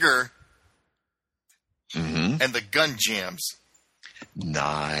trigger, Mm-hmm. and the gun jams.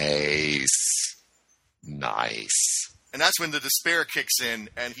 Nice. And that's when the despair kicks in,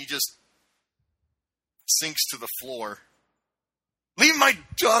 and he just sinks to the floor. Leave my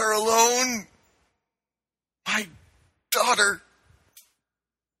daughter alone! My daughter!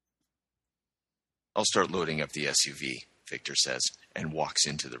 I'll start loading up the SUV, Victor says, and walks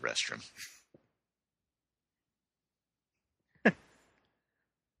into the restroom.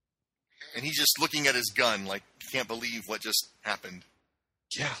 And he's just looking at his gun like he can't believe what just happened.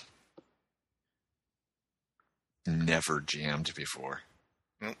 Yeah. Never jammed before.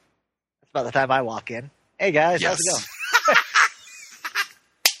 Nope. That's about the time I walk in. Hey guys, how's it going?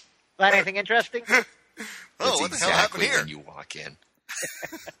 Find anything interesting? Oh, That's what the hell happened exactly here? when you walk in.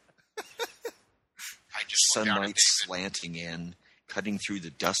 I just looked down at Sunlight slanting in, cutting through the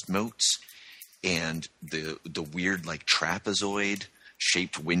dust motes, and the weird like trapezoid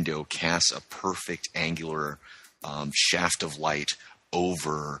shaped window casts a perfect angular shaft of light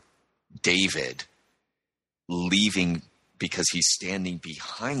over David, leaving, because he's standing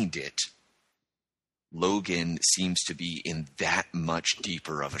behind it, Logan seems to be in that much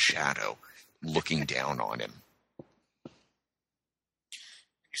deeper of a shadow, looking down on him.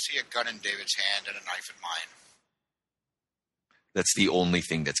 You see a gun in David's hand and a knife in mine. That's the only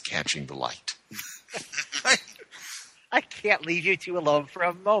thing that's catching the light. I can't leave you two alone for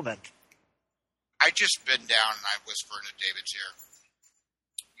a moment. I just bend down and I whisper into David's ear,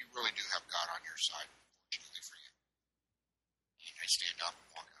 "You really do have God on your side, fortunately for you." And I stand up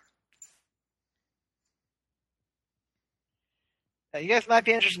and walk out. You guys might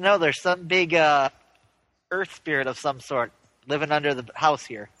be interested to know there's some big earth spirit of some sort living under the house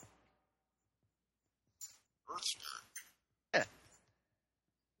here. Earth spirit.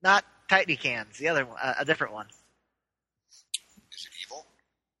 Not Tiny Cans, the other one, a different one. Is it evil?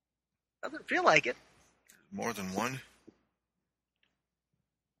 Doesn't feel like it. More than one?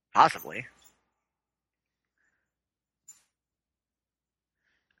 Possibly.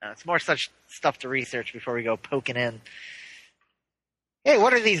 It's more such stuff to research before we go poking in. Hey,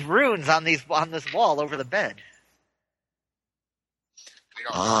 what are these runes on this wall over the bed? We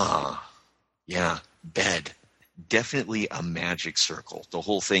don't know. Yeah, bed. Definitely a magic circle. The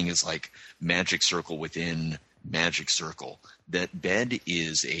whole thing is like magic circle within magic circle. That bed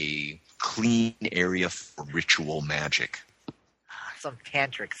is a clean area for ritual magic. Some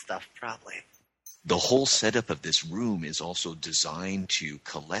tantric stuff, probably. The whole setup of this room is also designed to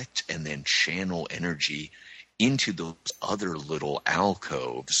collect and then channel energy into those other little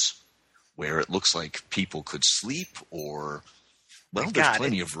alcoves where it looks like people could sleep, or, well, My there's God,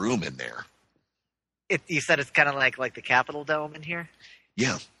 plenty of room in there. You said it's kind of like the Capitol Dome in here?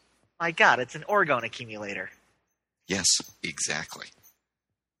 Yeah, My God, it's an orgone accumulator. yes, exactly.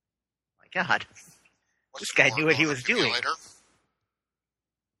 My God. What's This guy the knew what he Orgone was doing. accumulator?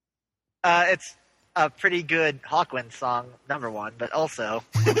 It's a pretty good Hawkwind song, number one, but also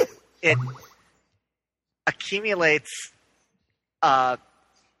it accumulates earth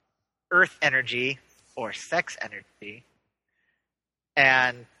energy or sex energy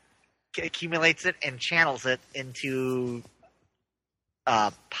and accumulates it and channels it into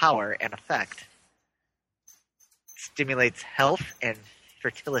power and effect. Stimulates health and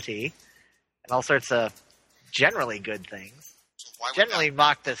fertility and all sorts of generally good things. So why would Generally that,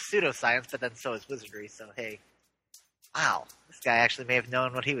 mocked as pseudoscience, but then so is wizardry, so hey. Wow, this guy actually may have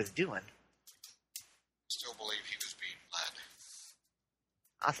known what he was doing. still believe he was being led?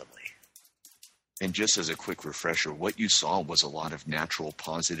 Possibly. And just as a quick refresher, what you saw was a lot of natural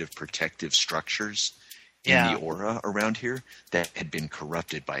positive protective structures in Yeah. the aura around here that had been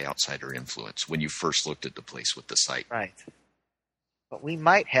corrupted by outsider influence when you first looked at the place with the site. Right. What we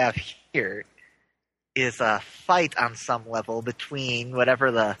might have here is a fight on some level between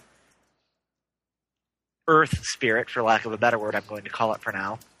whatever the earth spirit, for lack of a better word, I'm going to call it for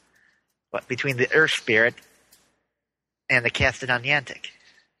now, but between the earth spirit and the Castodon Niantic.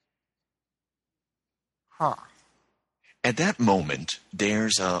 Huh. At that moment,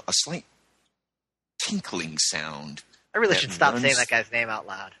 there's a slight tinkling sound I really That should stop runs- saying that guy's name out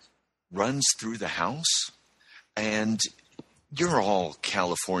loud. runs through the house, and you're all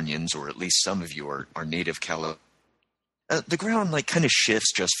Californians, or at least some of you are native Cali. The ground like kind of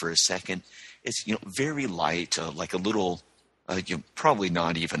shifts just for a second. It's very light, like a little, probably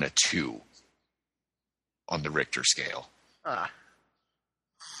not even a 2 on the Richter scale. Ah,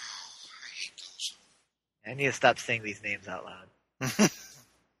 I hate those. I need to stop saying these names out loud.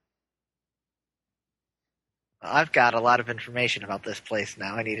 Well, I've got a lot of information about this place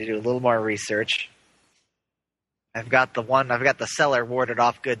now. I need to do a little more research. I've got the cellar warded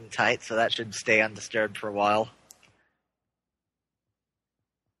off good and tight, so that should stay undisturbed for a while.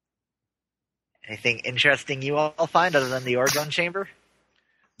 Anything interesting you all find other than the orgone chamber?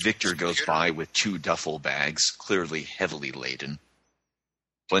 Victor goes by with 2 duffel bags, clearly heavily laden.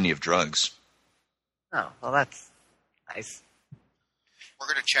 Plenty of drugs. Oh, well, that's nice. We're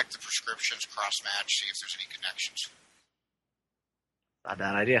going to check the prescriptions, cross-match, see if there's any connections. Not a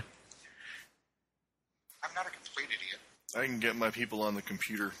bad idea. I'm not a complete idiot. I can get my people on the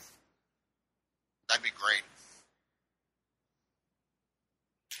computer. that'd be great.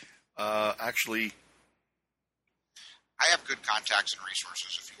 Actually, I have good contacts and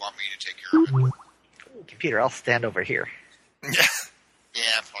resources if you want me to take care of it. Computer, I'll stand over here. yeah. Yeah,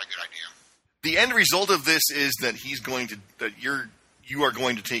 probably a good idea. The end result of this is that you are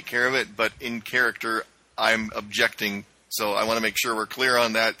going to take care of it, but in character, I'm objecting. So I want to make sure we're clear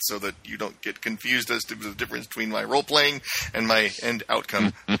on that so that you don't get confused as to the difference between my role playing and my end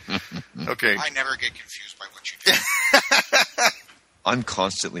outcome. Okay. I never get confused by what you do. I'm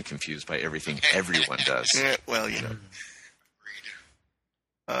constantly confused by everything everyone does. Yeah, well, you know.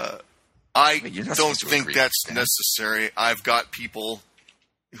 Agreed. I You're not don't supposed to think agree that's with that. necessary. I've got people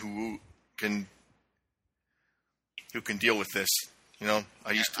who can deal with this. You know,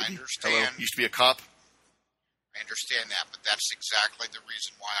 I used to be a cop. I understand that, but that's exactly the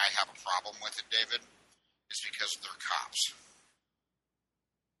reason why I have a problem with it, David, is because they're cops.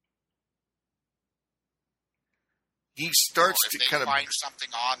 He starts Or to if they kind of find something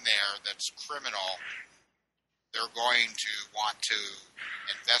on there that's criminal, they're going to want to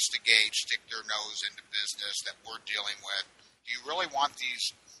investigate, stick their nose into business that we're dealing with. Do you really want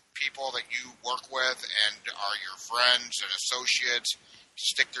these people that you work with and are your friends and associates to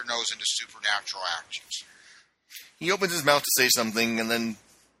stick their nose into supernatural actions? he opens his mouth to say something and then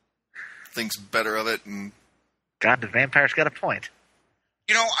thinks better of it. And God, the vampire's got a point.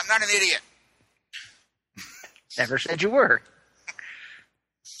 You know, I'm not an idiot. Never said you were.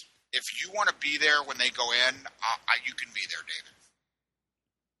 If you want to be there when they go in, you can be there, David.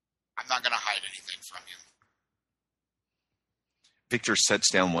 I'm not going to hide anything from you. Victor sets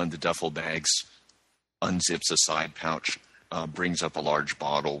down one of the duffel bags, unzips a side pouch, brings up a large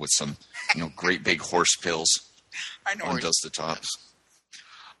bottle with some, great big horse pills. I know. Undoes the tops.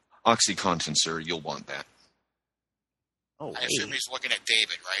 OxyContin, sir, you'll want that. Oh, I assume he's looking at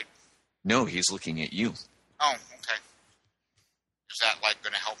David, right? No, he's looking at you. Oh, okay. Is that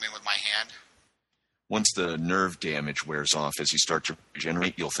going to help me with my hand? Once the nerve damage wears off as you start to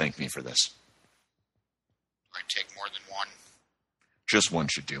regenerate, you'll thank me for this. Do I take more than one? Just one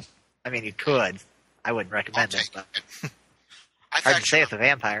should do. I mean, you could. I wouldn't I'll recommend it. take But it. hard to say it's a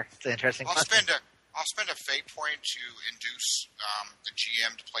vampire. It's an interesting I'll question. spend a fate point to induce the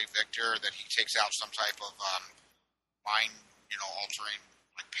GM to play Victor that he takes out some type of mind, altering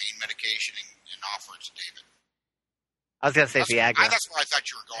pain medication and offer it to David. I was going to say Viagra. That's where I thought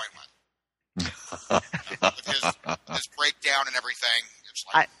you were going with. With his breakdown and everything, it's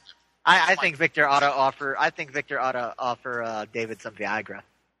like I think Victor ought to offer. I think Victor ought to offer David some Viagra.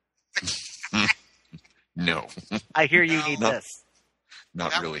 No, I hear you need No. this.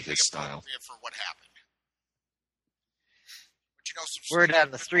 not that really would be his style. appropriate for what happened. But some Word sleeping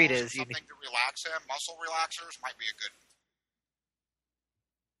on the street pills, is you something to relax him. Muscle relaxers might be a good.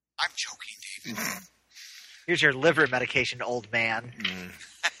 I'm joking, David. Here's your liver medication, old man.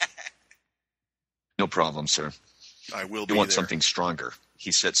 No problem, sir. I will be You want there. something stronger.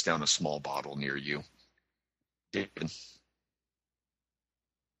 He sets down a small bottle near you. David,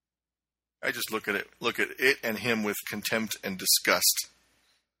 I just look at it and him with contempt and disgust.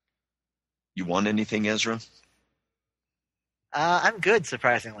 you want anything, Ezra? I'm good,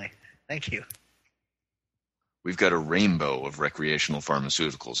 surprisingly. Thank you. We've got a rainbow of recreational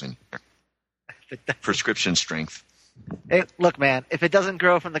pharmaceuticals in here. Prescription strength. Hey, look, man, if it doesn't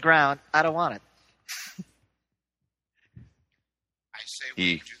grow from the ground, I don't want it. I say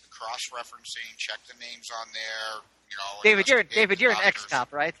we do the cross-referencing, check the names on there. David, you're investigate an the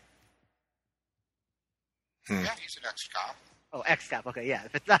ex-cop, right? Yeah, he's an ex-cop. Oh, ex-cop. Okay, yeah.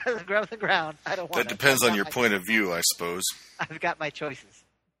 If it's not doesn't grow from the ground, I don't want That it. depends on I've your got point of view, I suppose. I've got my choices.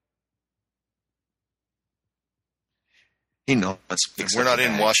 He knows. We're not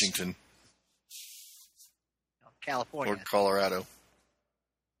in Washington California. or Colorado.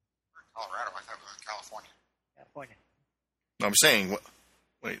 Colorado, I thought it was California. California. I'm saying,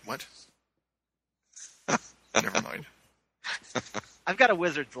 wait, what? Never mind. I've got a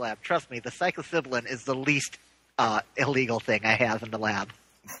wizard's lab. Trust me, the psilocybin is the least illegal thing I have in the lab.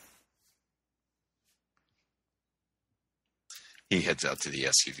 He heads out to the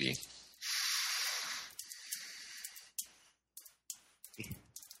SUV. I think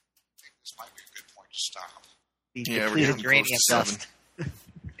this might be a good point to stop. The Yeah, we're depleted getting uranium close to dust.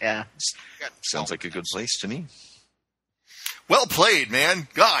 Yeah. We got Sounds 12 like a good minutes. place to me. Well played, man.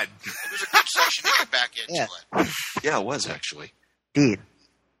 God. It was a good session to get back into Yeah. it. Yeah, it was actually. Indeed.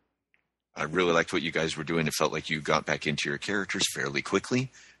 I really liked what you guys were doing. It felt like you got back into your characters fairly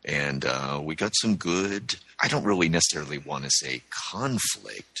quickly. And we got some good, I don't really necessarily want to say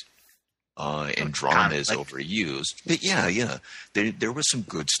conflict, Andromeda is overused. But yeah. There was some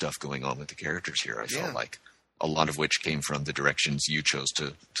good stuff going on with the characters here, I felt like. A lot of which came from the directions you chose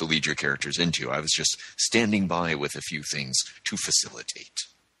to lead your characters into. I was just standing by with a few things to facilitate.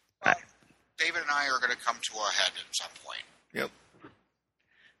 Well, David and I are going to come to a head at some point. Yep.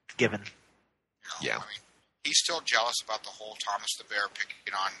 Given. Yeah. I mean, he's still jealous about the whole Thomas the Bear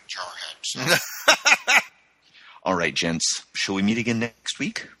picking on Jarhead. So. All right, gents. Shall we meet again next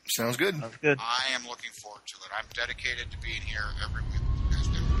week? Sounds good. Sounds good. I am looking forward to it. I'm dedicated to being here every week with you guys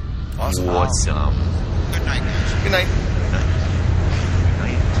do. Awesome. Awesome. Good night, guys. Good night. Good night.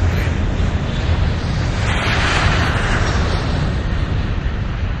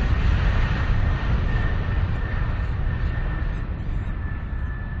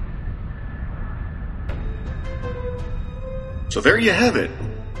 So there you have it.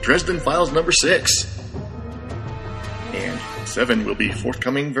 Dresden Files number 6. And 7 will be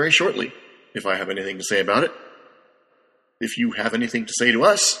forthcoming very shortly, if I have anything to say about it. If you have anything to say to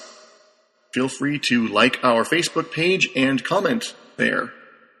us, feel free to like our Facebook page and comment there.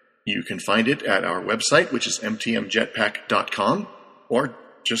 You can find it at our website, which is mtmjetpack.com, or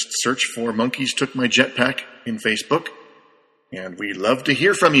just search for Monkeys Took My Jetpack in Facebook. And we love to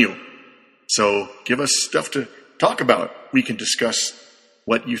hear from you. So give us stuff to talk about. We can discuss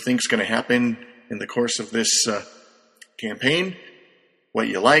what you think is going to happen in the course of this campaign, what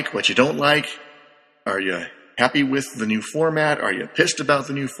you like, what you don't like. Are you happy with the new format? Are you pissed about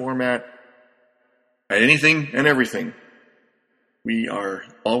the new format? Anything and everything. We are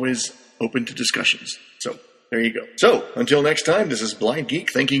always open to discussions. So, there you go. So, until next time, this is Blind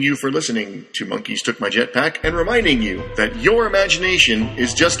Geek thanking you for listening to Monkeys Took My Jetpack and reminding you that your imagination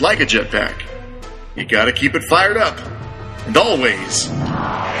is just like a jetpack. You gotta keep it fired up. And always,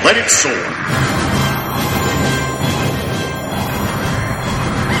 let it soar.